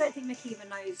 So I don't think Mickey even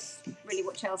knows really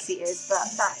what Chelsea is, but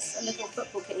that's a little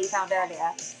football kit he found earlier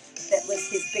that was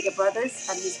his bigger brother's,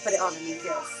 and he's put it on and he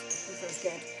feels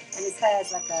good. And his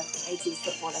hair's like a 80s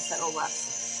footballer, so it all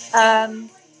works.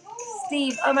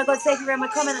 Steve, oh my God, Sophie read my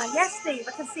comment. Yes, Steve,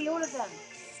 I can see all of them.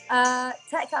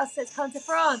 Tech House says, come to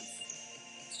France.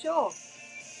 Sure.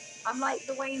 I'm like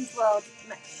the Wayne's World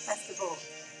Festival.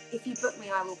 If you book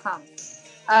me, I will come.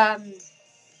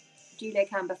 Julia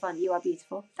Camber Fun, you are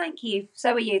beautiful. Thank you.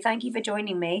 So are you. Thank you for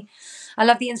joining me. I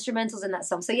love the instrumentals in that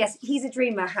song. So yes, He's a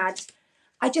Dreamer had...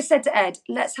 I just said to Ed,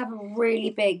 let's have a really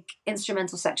big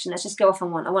instrumental section. Let's just go off on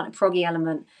one. I want a proggy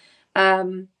element.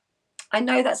 I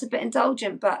know that's a bit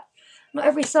indulgent, but not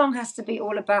every song has to be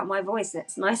all about my voice.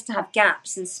 It's nice to have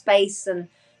gaps and space and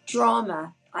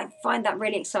drama. I find that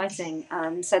really exciting.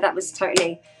 So that was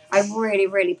totally... I really,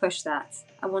 really pushed that.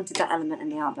 I wanted that element in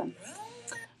the album.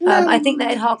 I think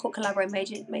that Ed Harcourt Collaborate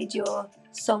made your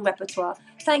song repertoire.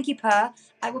 Thank you, Per.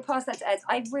 I will pass that to Ed.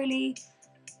 I really...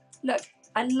 Look,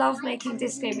 I love making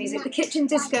disco music. The kitchen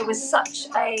disco was such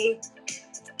a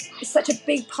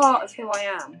big part of who I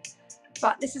am.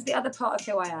 But this is the other part of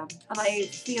who I am. And I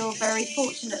feel very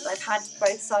fortunate that I've had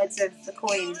both sides of the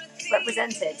coin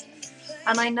represented.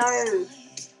 And I know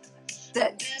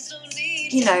that,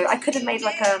 you know, I could have made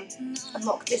like a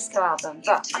mock disco album.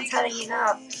 But I'm telling you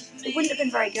now, it wouldn't have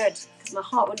been very good because my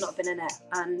heart would not have been in it.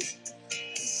 And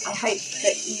I hope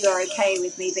that you are okay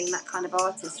with me being that kind of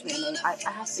artist, really. I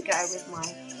have to go with my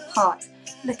heart.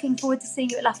 Looking forward to seeing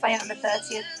you at Lafayette on the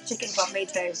 30th. Chicken Club, me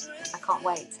too. I can't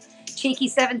wait. Cheeky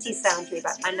 70s sound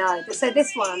feedback, I know. So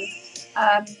this one,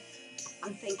 I'm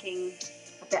thinking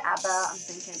a bit ABBA, I'm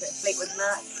thinking a bit Fleetwood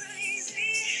Mac.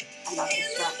 I love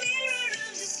this track.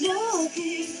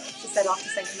 She said after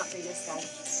saying not doing disco.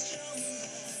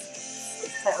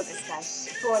 It's total disco.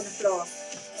 Four on the floor.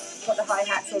 Got the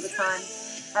hi-hats all the time.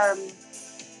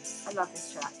 I love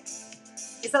this track.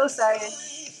 It's also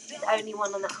the only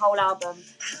one on that whole album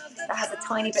that has a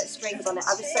tiny bit of strings on it.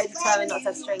 I was so determined not to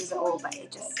have strings at all, but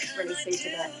it just really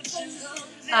suited it.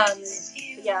 But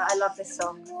yeah, I love this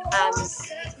song.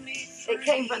 It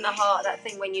came from the heart, that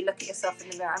thing when you look at yourself in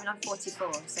the mirror. I mean, I'm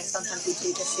 44, so sometimes you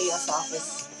do just see yourself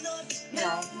as, you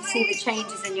know, you see the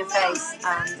changes in your face.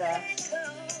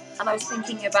 And I was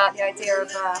thinking about the idea of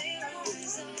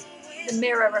the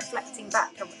mirror reflecting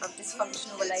back of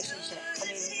dysfunctional relationship. I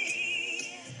mean,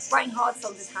 writing hard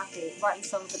songs is happy. Writing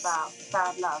songs about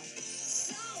bad love,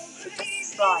 it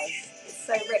just flies. It's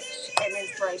so rich in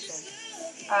inspiration.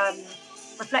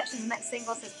 Reflections next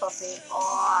single, says Poppy.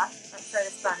 Oh, that's thrown a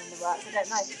span in the works. I don't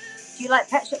know. Do you like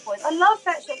Pet Shop Boys? I love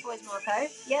Pet Shop Boys, Marco.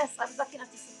 Yes, I was lucky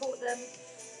enough to support them.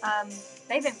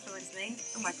 They've influenced me.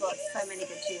 Oh my God, so many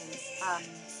good tunes.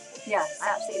 Yeah, I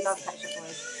absolutely love Pet Shop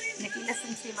Boys. And if you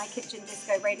listen to my kitchen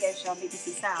disco radio show on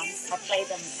BBC Sounds, I play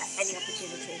them at any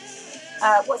opportunity.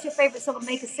 What's your favourite song of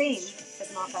Make a Scene? Says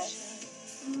Marco. I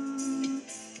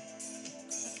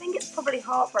think it's probably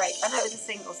Heartbreak. I know it was a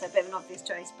single, so a bit of an obvious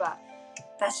choice, but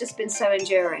that's just been so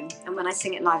enduring. And when I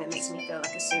sing it live, it makes me feel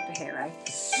like a superhero.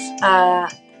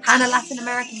 HANA Latin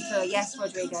American Tour. Yes,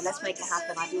 Rodrigo, let's make it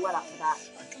happen. I'd be well up for that.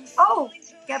 Oh,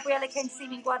 Gabriella came to see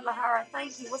me in Guadalajara.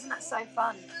 Thank you. Wasn't that so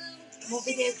fun? More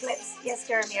video clips? Yes,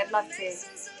 Jeremy, I'd love to.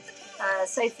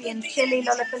 Sophie in Chile,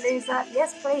 Lollapalooza.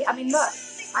 Yes, please. I mean, look,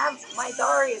 my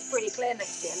diary is pretty clear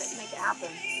next year. Let's make it happen.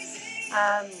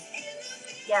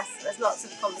 Yes, there's lots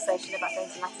of conversation about going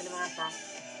to Latin America.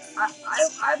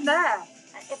 I'm there.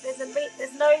 If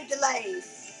there's no delays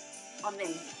on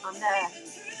me. I'm there.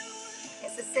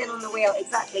 It's a sin on the wheel.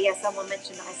 Exactly. Yes, someone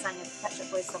mentioned that I sang a Pet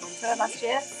Shop Boys song on tour last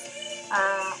year.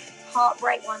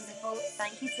 Heartbreak, wonderful.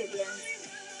 Thank you, Tibian.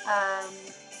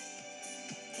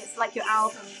 It's like your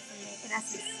album, for me, in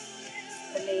essence,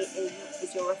 for me,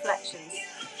 is your reflections.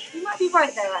 You might be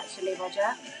right there, actually,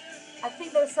 Roger. I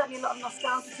think there was certainly a lot of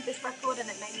nostalgia to this record, and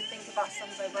it made me think about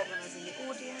songs I wrote when I was in the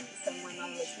audience and when I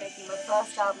was making my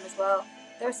first album as well.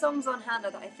 There are songs on HANA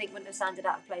that I think wouldn't have sounded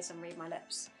out of place on Read My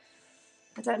Lips.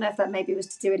 I don't know if that maybe was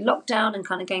to do with lockdown and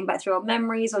kind of going back through old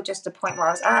memories, or just a point where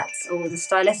I was at, or the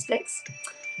stylistics.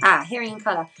 Hearing in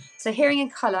Colour. So Hearing in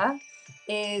Colour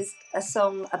is a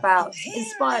song about,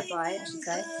 inspired by, I should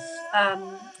say,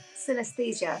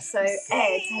 synesthesia. So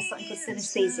Ed has something called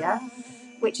synesthesia,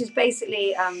 which is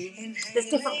basically, there's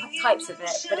different types of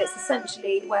it, but it's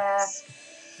essentially where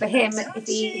for him, if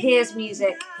he hears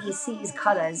music, he sees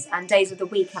colours, and days of the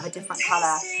week have a different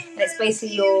colour. And it's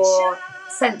basically your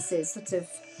senses sort of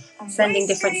sending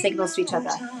different signals to each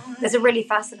other. There's a really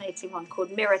fascinating one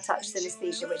called mirror touch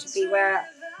synesthesia, which would be where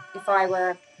if I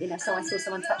were, so I saw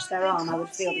someone touch their arm, I would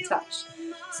feel the touch.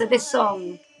 So this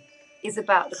song is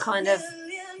about the kind of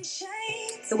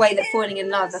the way that falling in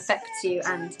love affects you,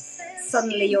 and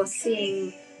suddenly you're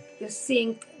seeing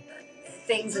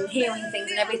things and hearing things,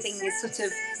 and everything is sort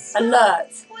of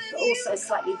alert, but also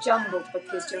slightly jumbled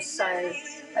because you're so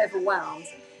overwhelmed.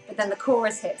 But then the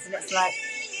chorus hits, and it's like,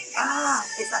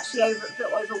 it's actually a bit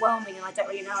overwhelming, and I don't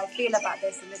really know how I feel about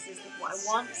this, and this is what I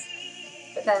want.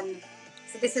 But then,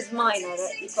 so this is minor.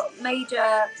 You've got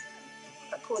major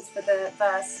chords for the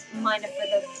verse, minor for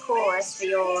the chorus for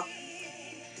your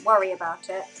worry about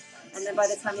it, and then by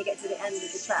the time you get to the end of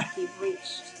the track, you've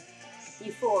reached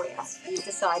euphoria. You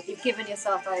decide you've given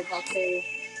yourself over to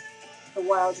the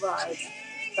wild ride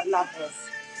that love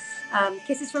is.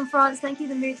 Kisses from France, thank you,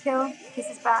 the Mood Kill.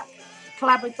 Kisses back.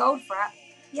 Collab with Goldfrapp,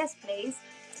 yes please.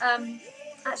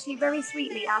 Actually, very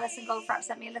sweetly, Alison Goldfrapp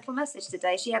sent me a little message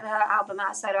today. She had her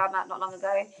solo album out not long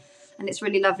ago, and it's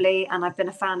really lovely, and I've been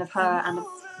a fan of her and of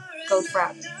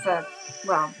Goldfrapp for,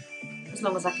 well, as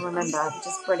long as I can remember, which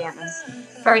is brilliant and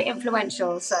very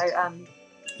influential. So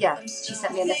yeah, she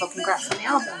sent me a little congrats on the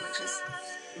album, which is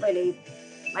really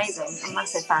amazing. I'm a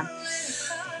massive fan.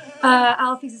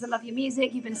 Alfie says, I love your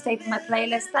music, you've been a staple in my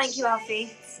playlist. Thank you,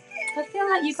 Alfie. I feel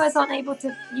like you guys aren't able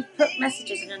to, you put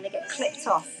messages in and they get clipped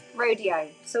off. Rodeo,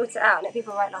 sort it out, let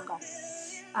people write longer.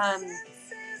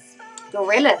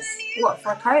 Gorillas, what,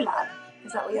 for a collab?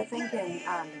 Is that what you're thinking,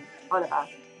 Oliver?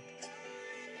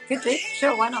 Could do,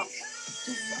 sure, why not?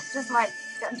 Just like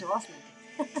get them to ask me.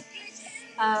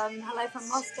 Hello from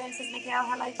Moscow, says Miguel.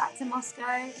 Hello back to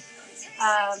Moscow.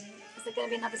 Is there going to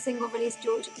be another single release,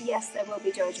 George? Yes, there will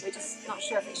be, George. We're just not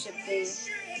sure if it should be.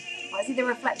 Well, it's either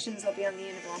Reflections or Beyond the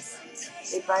Universe.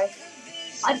 Do both.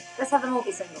 Let's have them all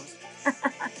be singles.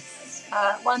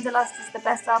 Wanderlust is the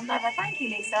best album ever. Thank you,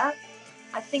 Lisa.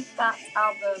 I think that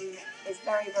album is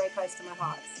very, very close to my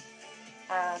heart.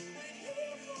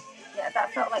 Yeah,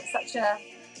 that felt like such a,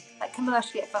 like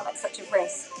commercially, it felt like such a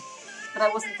risk, but I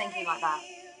wasn't thinking like that.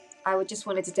 I just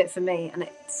wanted to do it for me, and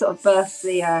it sort of birthed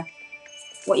the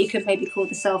what you could maybe call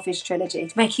the selfish trilogy,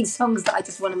 making songs that I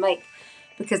just want to make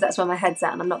because that's where my head's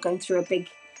at, and I'm not going through a big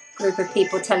group of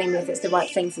people telling me if it's the right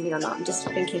thing for me or not. I'm just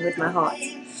thinking with my heart.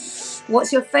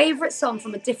 What's your favourite song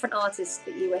from a different artist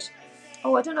that you wish?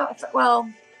 Oh, I don't know. If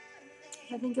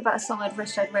I think about a song I'd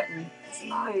wish I'd written, there's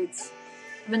loads.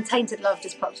 I mean, Tainted Love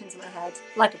just popped into my head.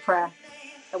 Like a Prayer.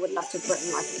 I would love to have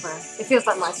written Like a Prayer. It feels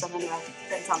like my song anyway.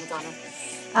 Don't tell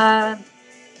Madonna.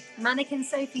 Mannequin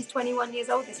Sophie's 21 years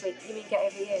old this week. You mean Get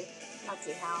Over You?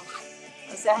 Bloody hell.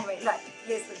 So anyway, look,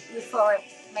 here's the euphoric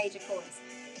major chords.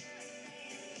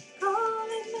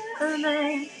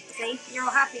 See, you're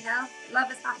all happy now. Love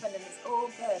has happened and it's all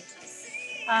good.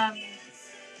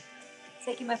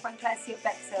 Taking my friend Claire to see at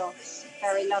Bexhill.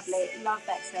 Very lovely. Love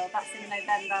Bexhill. That's in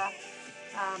November.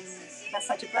 That's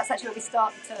actually where we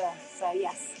start the tour. So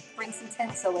yes, bring some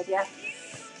tinsel with you.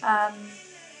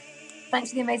 Thanks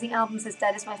for the amazing album, says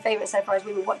Dennis. My favourite so far as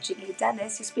we were watching you.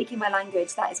 Dennis, you're speaking my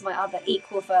language. That is my other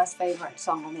equal first favourite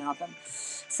song on the album.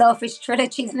 Selfish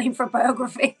Trilogy is the name for a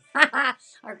biography. I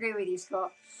agree with you,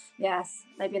 Scott. Yes,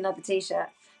 maybe another t-shirt.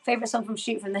 Favourite song from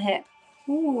Shoot from the Hip?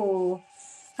 Ooh,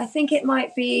 I think it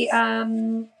might be...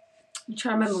 I'm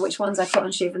trying to remember which ones I put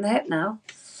on Shoot from the Hip now.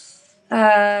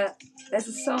 There's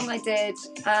a song I did...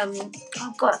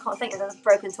 oh, God, I can't think of it.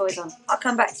 Broken Toys on. I'll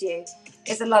come back to you.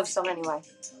 It's a love song anyway.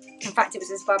 In fact, it was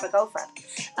inspired by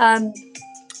Goldfrapp.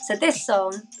 So this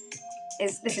song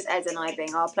is Ed and I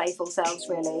being our playful selves,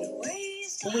 really.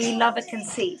 We love a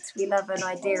conceit. We love an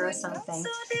idea or something.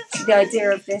 The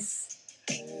idea of this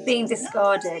being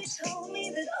discarded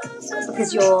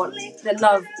because you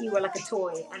were like a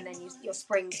toy, and then your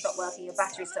springs stop working, your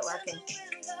batteries stop working.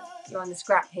 You're on the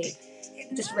scrap heap.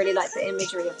 I just really like the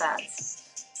imagery of that.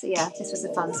 So yeah, this was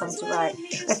a fun song to write.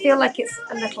 I feel like it's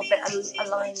a little bit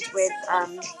aligned with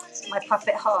my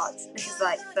Puppet Heart. This is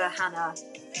like the HANA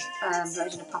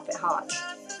version of Puppet Heart.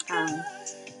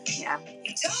 Yeah.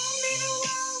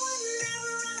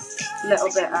 A little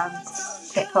bit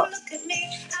hip hop.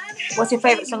 What's your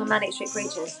favourite song of Manic Street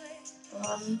Preachers?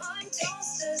 I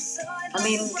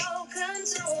mean, I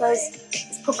suppose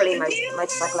it's probably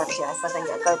Motorcycle MTS. I think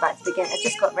I'll go back to the beginning. It's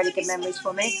just got really good memories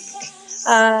for me.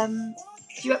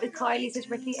 Do you up with Kylie, says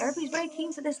Ricky? Everybody's very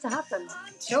keen for this to happen.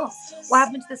 Sure. What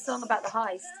happened to the song about the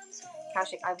heist?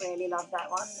 Kaushik, I really love that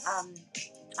one.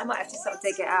 I might have to sort of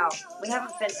dig it out. We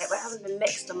haven't been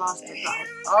mixed or mastered, but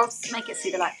I'll make it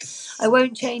see the light. I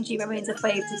won't change you, remains a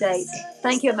fave to date.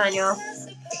 Thank you, Emmanuel.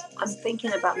 I'm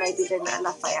thinking about maybe doing that in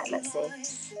Lafayette. Let's see.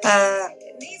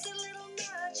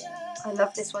 I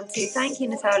love this one too. Thank you,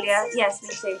 Natalia. Yes, me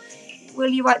too. Will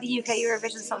you write the UK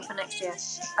Eurovision song for next year?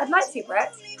 I'd like to,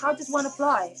 Brett. How does one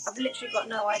apply? I've literally got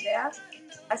no idea.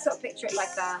 I sort of picture it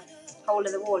like a hole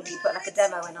in the wall and you put like a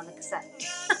demo in on the cassette.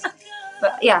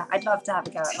 But yeah, I'd love to have a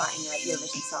go at writing a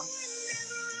Eurovision song.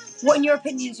 What, in your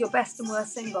opinion, is your best and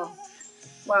worst single?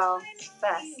 Well,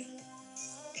 best.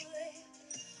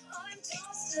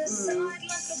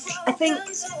 I think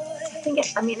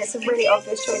it's a really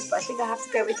obvious choice, but I think I have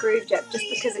to go with Groove Jet just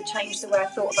because it changed the way I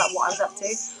thought about what I was up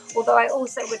to. Although I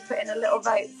also would put in a little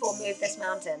vote for Move This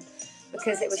Mountain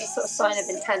because it was a sort of sign of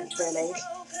intent, really.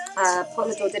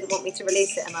 Polydor didn't want me to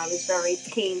release it, and I was very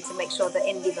keen to make sure the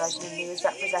indie version of me was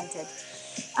represented.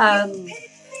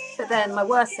 But then my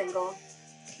worst single,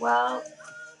 well,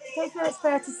 I don't feel it's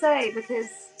fair to say because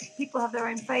people have their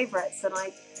own favourites, and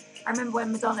I remember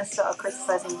when Madonna started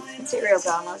criticising Material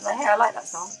Girl, and I was like, hey, I like that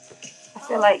song. I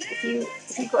feel like if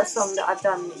you've got a song that I've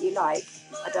done that you like,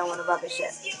 I don't want to rubbish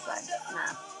it. So, no,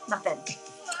 nothing.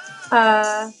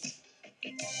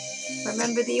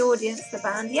 Remember the audience, the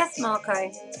band? Yes, Marco,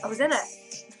 I was in it.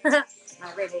 No,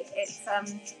 really, it's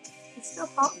still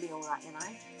part of me, all right, you know.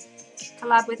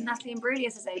 Collab with Natalie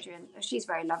Imbruglia, says Adrian. Oh, she's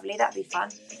very lovely. That'd be fun.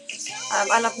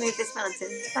 I love Move This Mountain.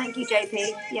 Thank you,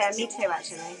 JP. Yeah, me too,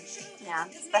 actually. Yeah,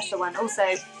 special one. Also,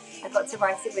 I got to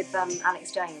write it with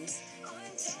Alex James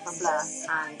from Blur,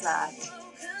 and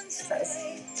so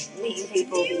it's meeting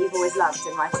people that you've always loved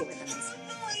and writing with them.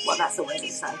 Well, that's always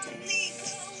exciting.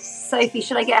 Sophie,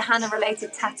 should I get a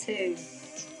HANA-related tattoo?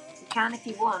 You can if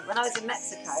you want. When I was in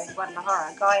Mexico, in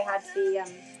Guadalajara, a guy had the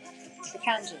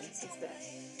kanji,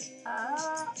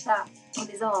 that on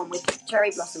his arm with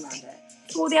cherry blossom around it.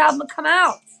 Before the album had come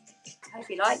out. I hope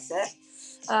he likes it.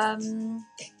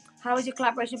 How was your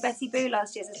collaboration with Betty Boo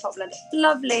last year, says Popland?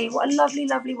 Lovely. What a lovely,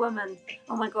 lovely woman.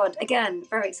 Oh my God. Again,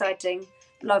 very exciting.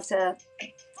 Loved her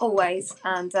always.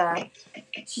 And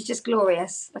she's just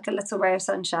glorious. Like a little ray of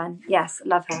sunshine. Yes,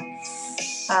 love her.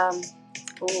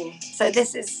 So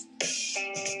this is,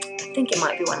 I think it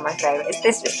might be one of my favourites.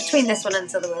 It's between this one and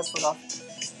Until the Wheels Fall Off.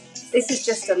 This is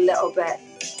just a little bit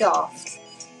daft,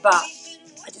 but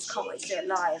I just can't wait to do it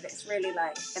live. It's really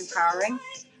like empowering,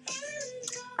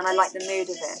 and I like the mood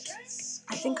of it.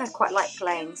 I think I quite like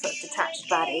playing sort of detached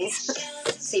baddies.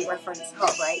 See reference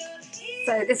Heartbreak.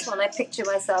 So this one, I picture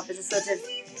myself as a sort of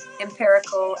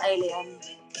empirical alien.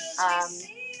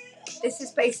 This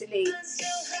is basically,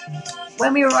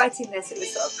 when we were writing this, it was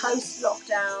sort of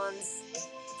post-lockdowns,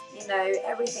 you know,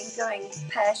 everything going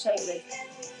pear-shaped with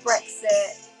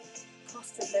Brexit,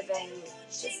 cost of living,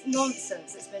 just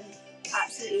nonsense. It's been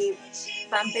absolutely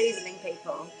bamboozling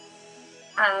people.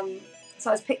 So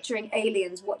I was picturing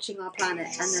aliens watching our planet,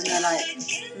 and then they're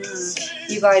like,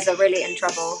 you guys are really in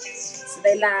trouble. So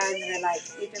they land and they're like,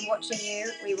 we've been watching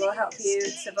you, we will help you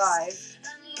survive.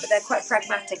 But they're quite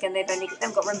pragmatic, and they've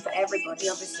got room for everybody,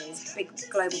 obviously. It's a big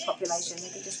global population, they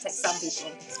can just take some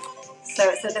people. So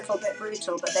it's a little bit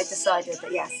brutal, but they've decided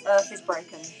that yes, Earth is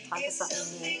broken, time for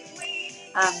something new.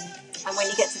 And when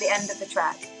you get to the end of the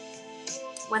track,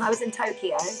 when I was in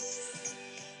Tokyo,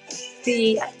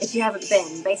 if you haven't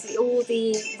been, basically all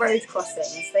the road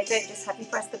crossings, they don't just have you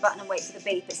press the button and wait for the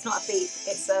beep. It's not a beep,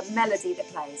 it's a melody that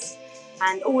plays.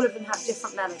 And all of them have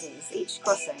different melodies, each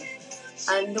crossing.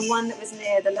 And the one that was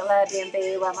near the little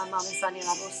Airbnb where my mum and Sonia and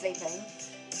I were all sleeping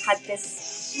had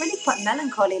this really quite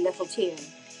melancholy little tune.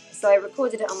 So I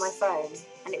recorded it on my phone,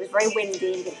 and it was very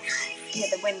windy, and you hear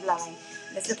the wind blowing.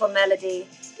 This little melody.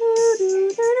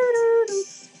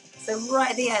 So right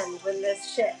at the end, when there's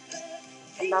ship,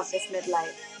 I love this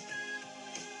mid-late.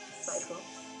 So cool.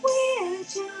 We're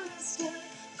just a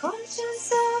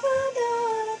conscience of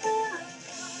another.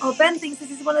 Oh, Ben thinks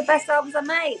this is one of the best albums I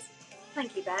made.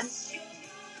 Thank you, Ben.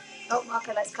 Oh,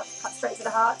 Marco, let's cut straight to the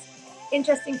heart.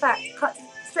 Interesting fact, cut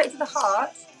straight to the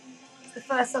heart. It's the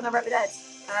first song I wrote with Ed.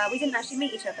 We didn't actually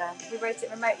meet each other. We wrote it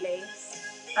remotely.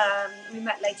 We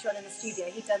met later on in the studio.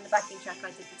 He'd done the backing track,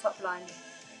 I did the top line.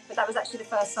 But that was actually the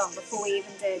first song before we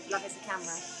even did Love Is a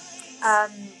Camera.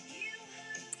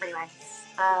 Anyway,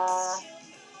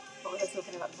 what was I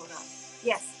talking about before that?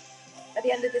 Yes, at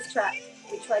the end of this track,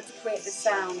 we tried to create the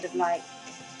sound of like,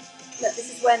 look, this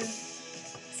is when,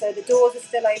 so the doors are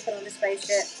still open on the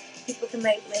spaceship, people can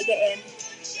make it in,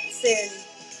 soon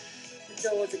the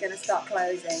doors are going to start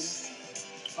closing.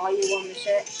 Are you on the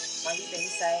ship? Are you being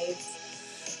saved?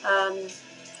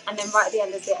 And then right at the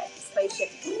end of the spaceship,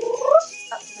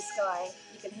 up to the sky,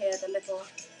 you can hear the little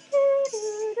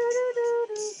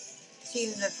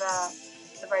tune of the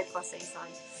road crossing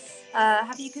sign.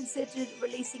 Have you considered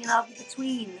releasing an album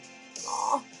between?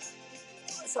 Oh,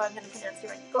 sorry, I'm going to pronounce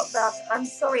your name. Got that? I'm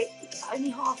sorry, only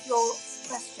half your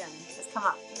question has come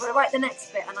up. We'll write the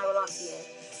next bit and I will answer you.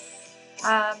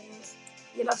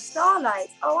 You love Starlight.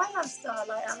 Oh, I love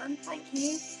Starlight, Alan. Thank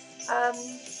you.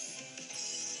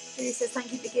 Julie says,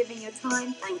 thank you for giving your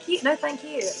time. Thank you. No, thank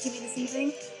you. Do you mean this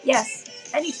evening? Yes,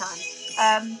 anytime.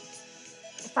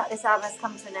 In fact, this album has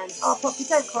come to an end. Oh, Poppy,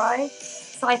 don't cry.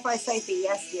 Sci-Fi Sophie,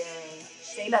 yes, Yuri.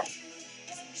 See, look.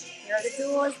 Here are the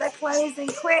doors. They're closing.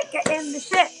 Quick, get in the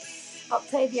ship.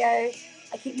 Octavio,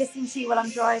 I keep listening to you while I'm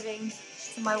driving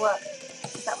to my work.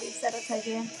 Is that what you said,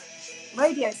 Octavio?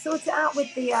 Radio, sort it out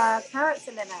with the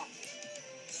character limit.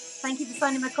 Thank you for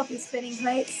signing my copy of Spinning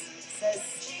Plates. Says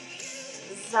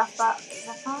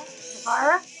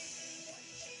Zafira.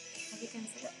 Have you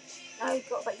considered? Oh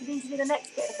God, but you need to do the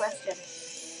next bit of the question.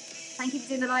 Thank you for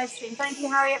doing the live stream. Thank you,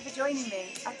 Harriet, for joining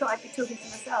me. I thought I'd be talking to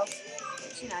myself,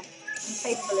 which, you know, I'm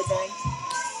capable of doing.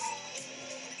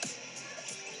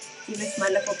 You missed my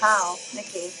little pal,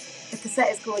 Nikki. The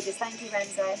cassette is gorgeous. Thank you,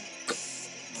 Renzo.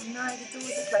 Oh no, the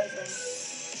doors are closing.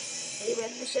 Are you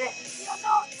in the ship? You're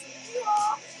not. You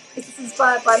are. This is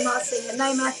inspired by Marcy.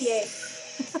 No, Matthew.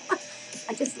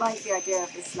 I just like the idea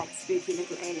of this like spooky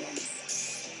little aliens.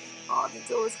 Oh, the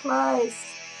door's closed.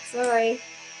 Sorry.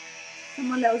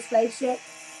 Come on, little spaceship.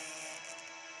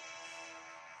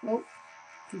 Oh, you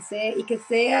can see it. You can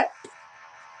see it.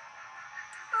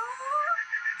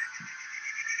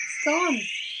 It's gone.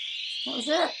 That was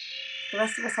it. The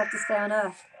rest of us have to stay on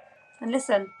Earth. And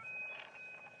listen.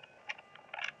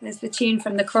 There's the tune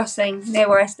from The Crossing, near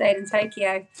where I stayed in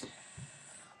Tokyo.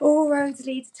 All roads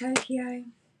lead to Tokyo.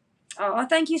 Oh,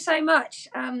 thank you so much.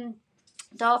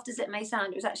 Daft as it may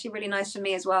sound, it was actually really nice for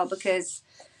me as well because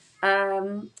I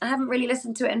haven't really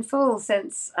listened to it in full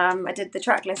since I did the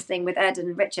track listing with Ed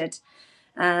and Richard.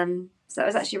 So it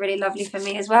was actually really lovely for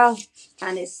me as well.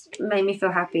 And it's made me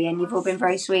feel happy and you've all been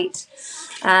very sweet.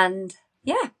 And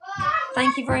yeah,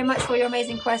 thank you very much for your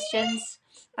amazing questions.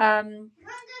 Do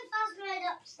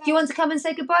you want to come and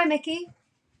say goodbye, Mickey?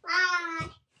 Bye.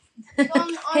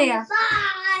 Here.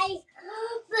 Bye.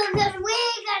 Because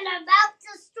we're about to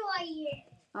destroy you.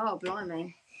 Oh,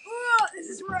 blimey. Oh, this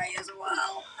is Ray as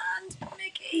well. And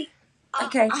Mickey.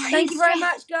 Okay, thank you very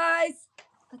much, guys.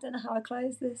 I don't know how I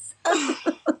close this. Again.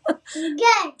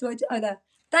 Oh, there.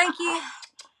 Thank you.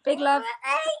 Big love.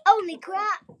 Holy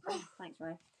crap. Oh, thanks,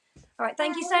 Ray. All right,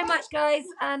 thank you so much, guys.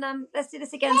 And let's do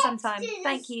this again sometime.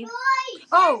 Thank you.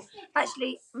 Oh,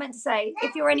 actually, I meant to say,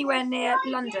 if you're anywhere near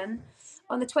London,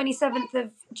 on the 27th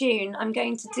of June, I'm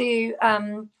going to do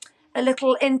a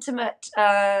little intimate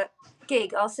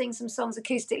gig. I'll sing some songs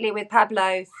acoustically with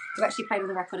Pablo, who actually played on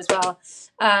the record as well.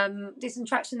 Do some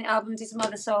tracks from the album, do some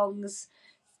other songs,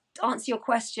 answer your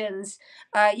questions.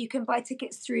 You can buy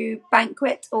tickets through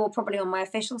Banquet or probably on my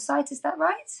official site. Is that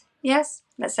right? Yes?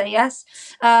 Let's say yes.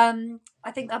 I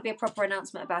think there'll be a proper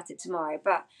announcement about it tomorrow,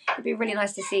 but it'd be really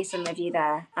nice to see some of you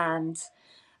there. And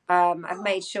I've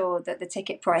made sure that the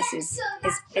ticket price is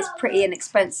pretty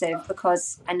inexpensive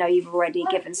because I know you've already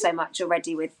given so much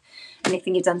already with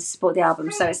anything you've done to support the album.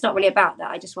 So it's not really about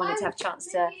that. I just wanted to have a chance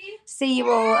to see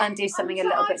you all and do something a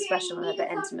little bit special and a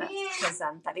bit intimate because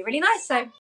that'd be really nice. So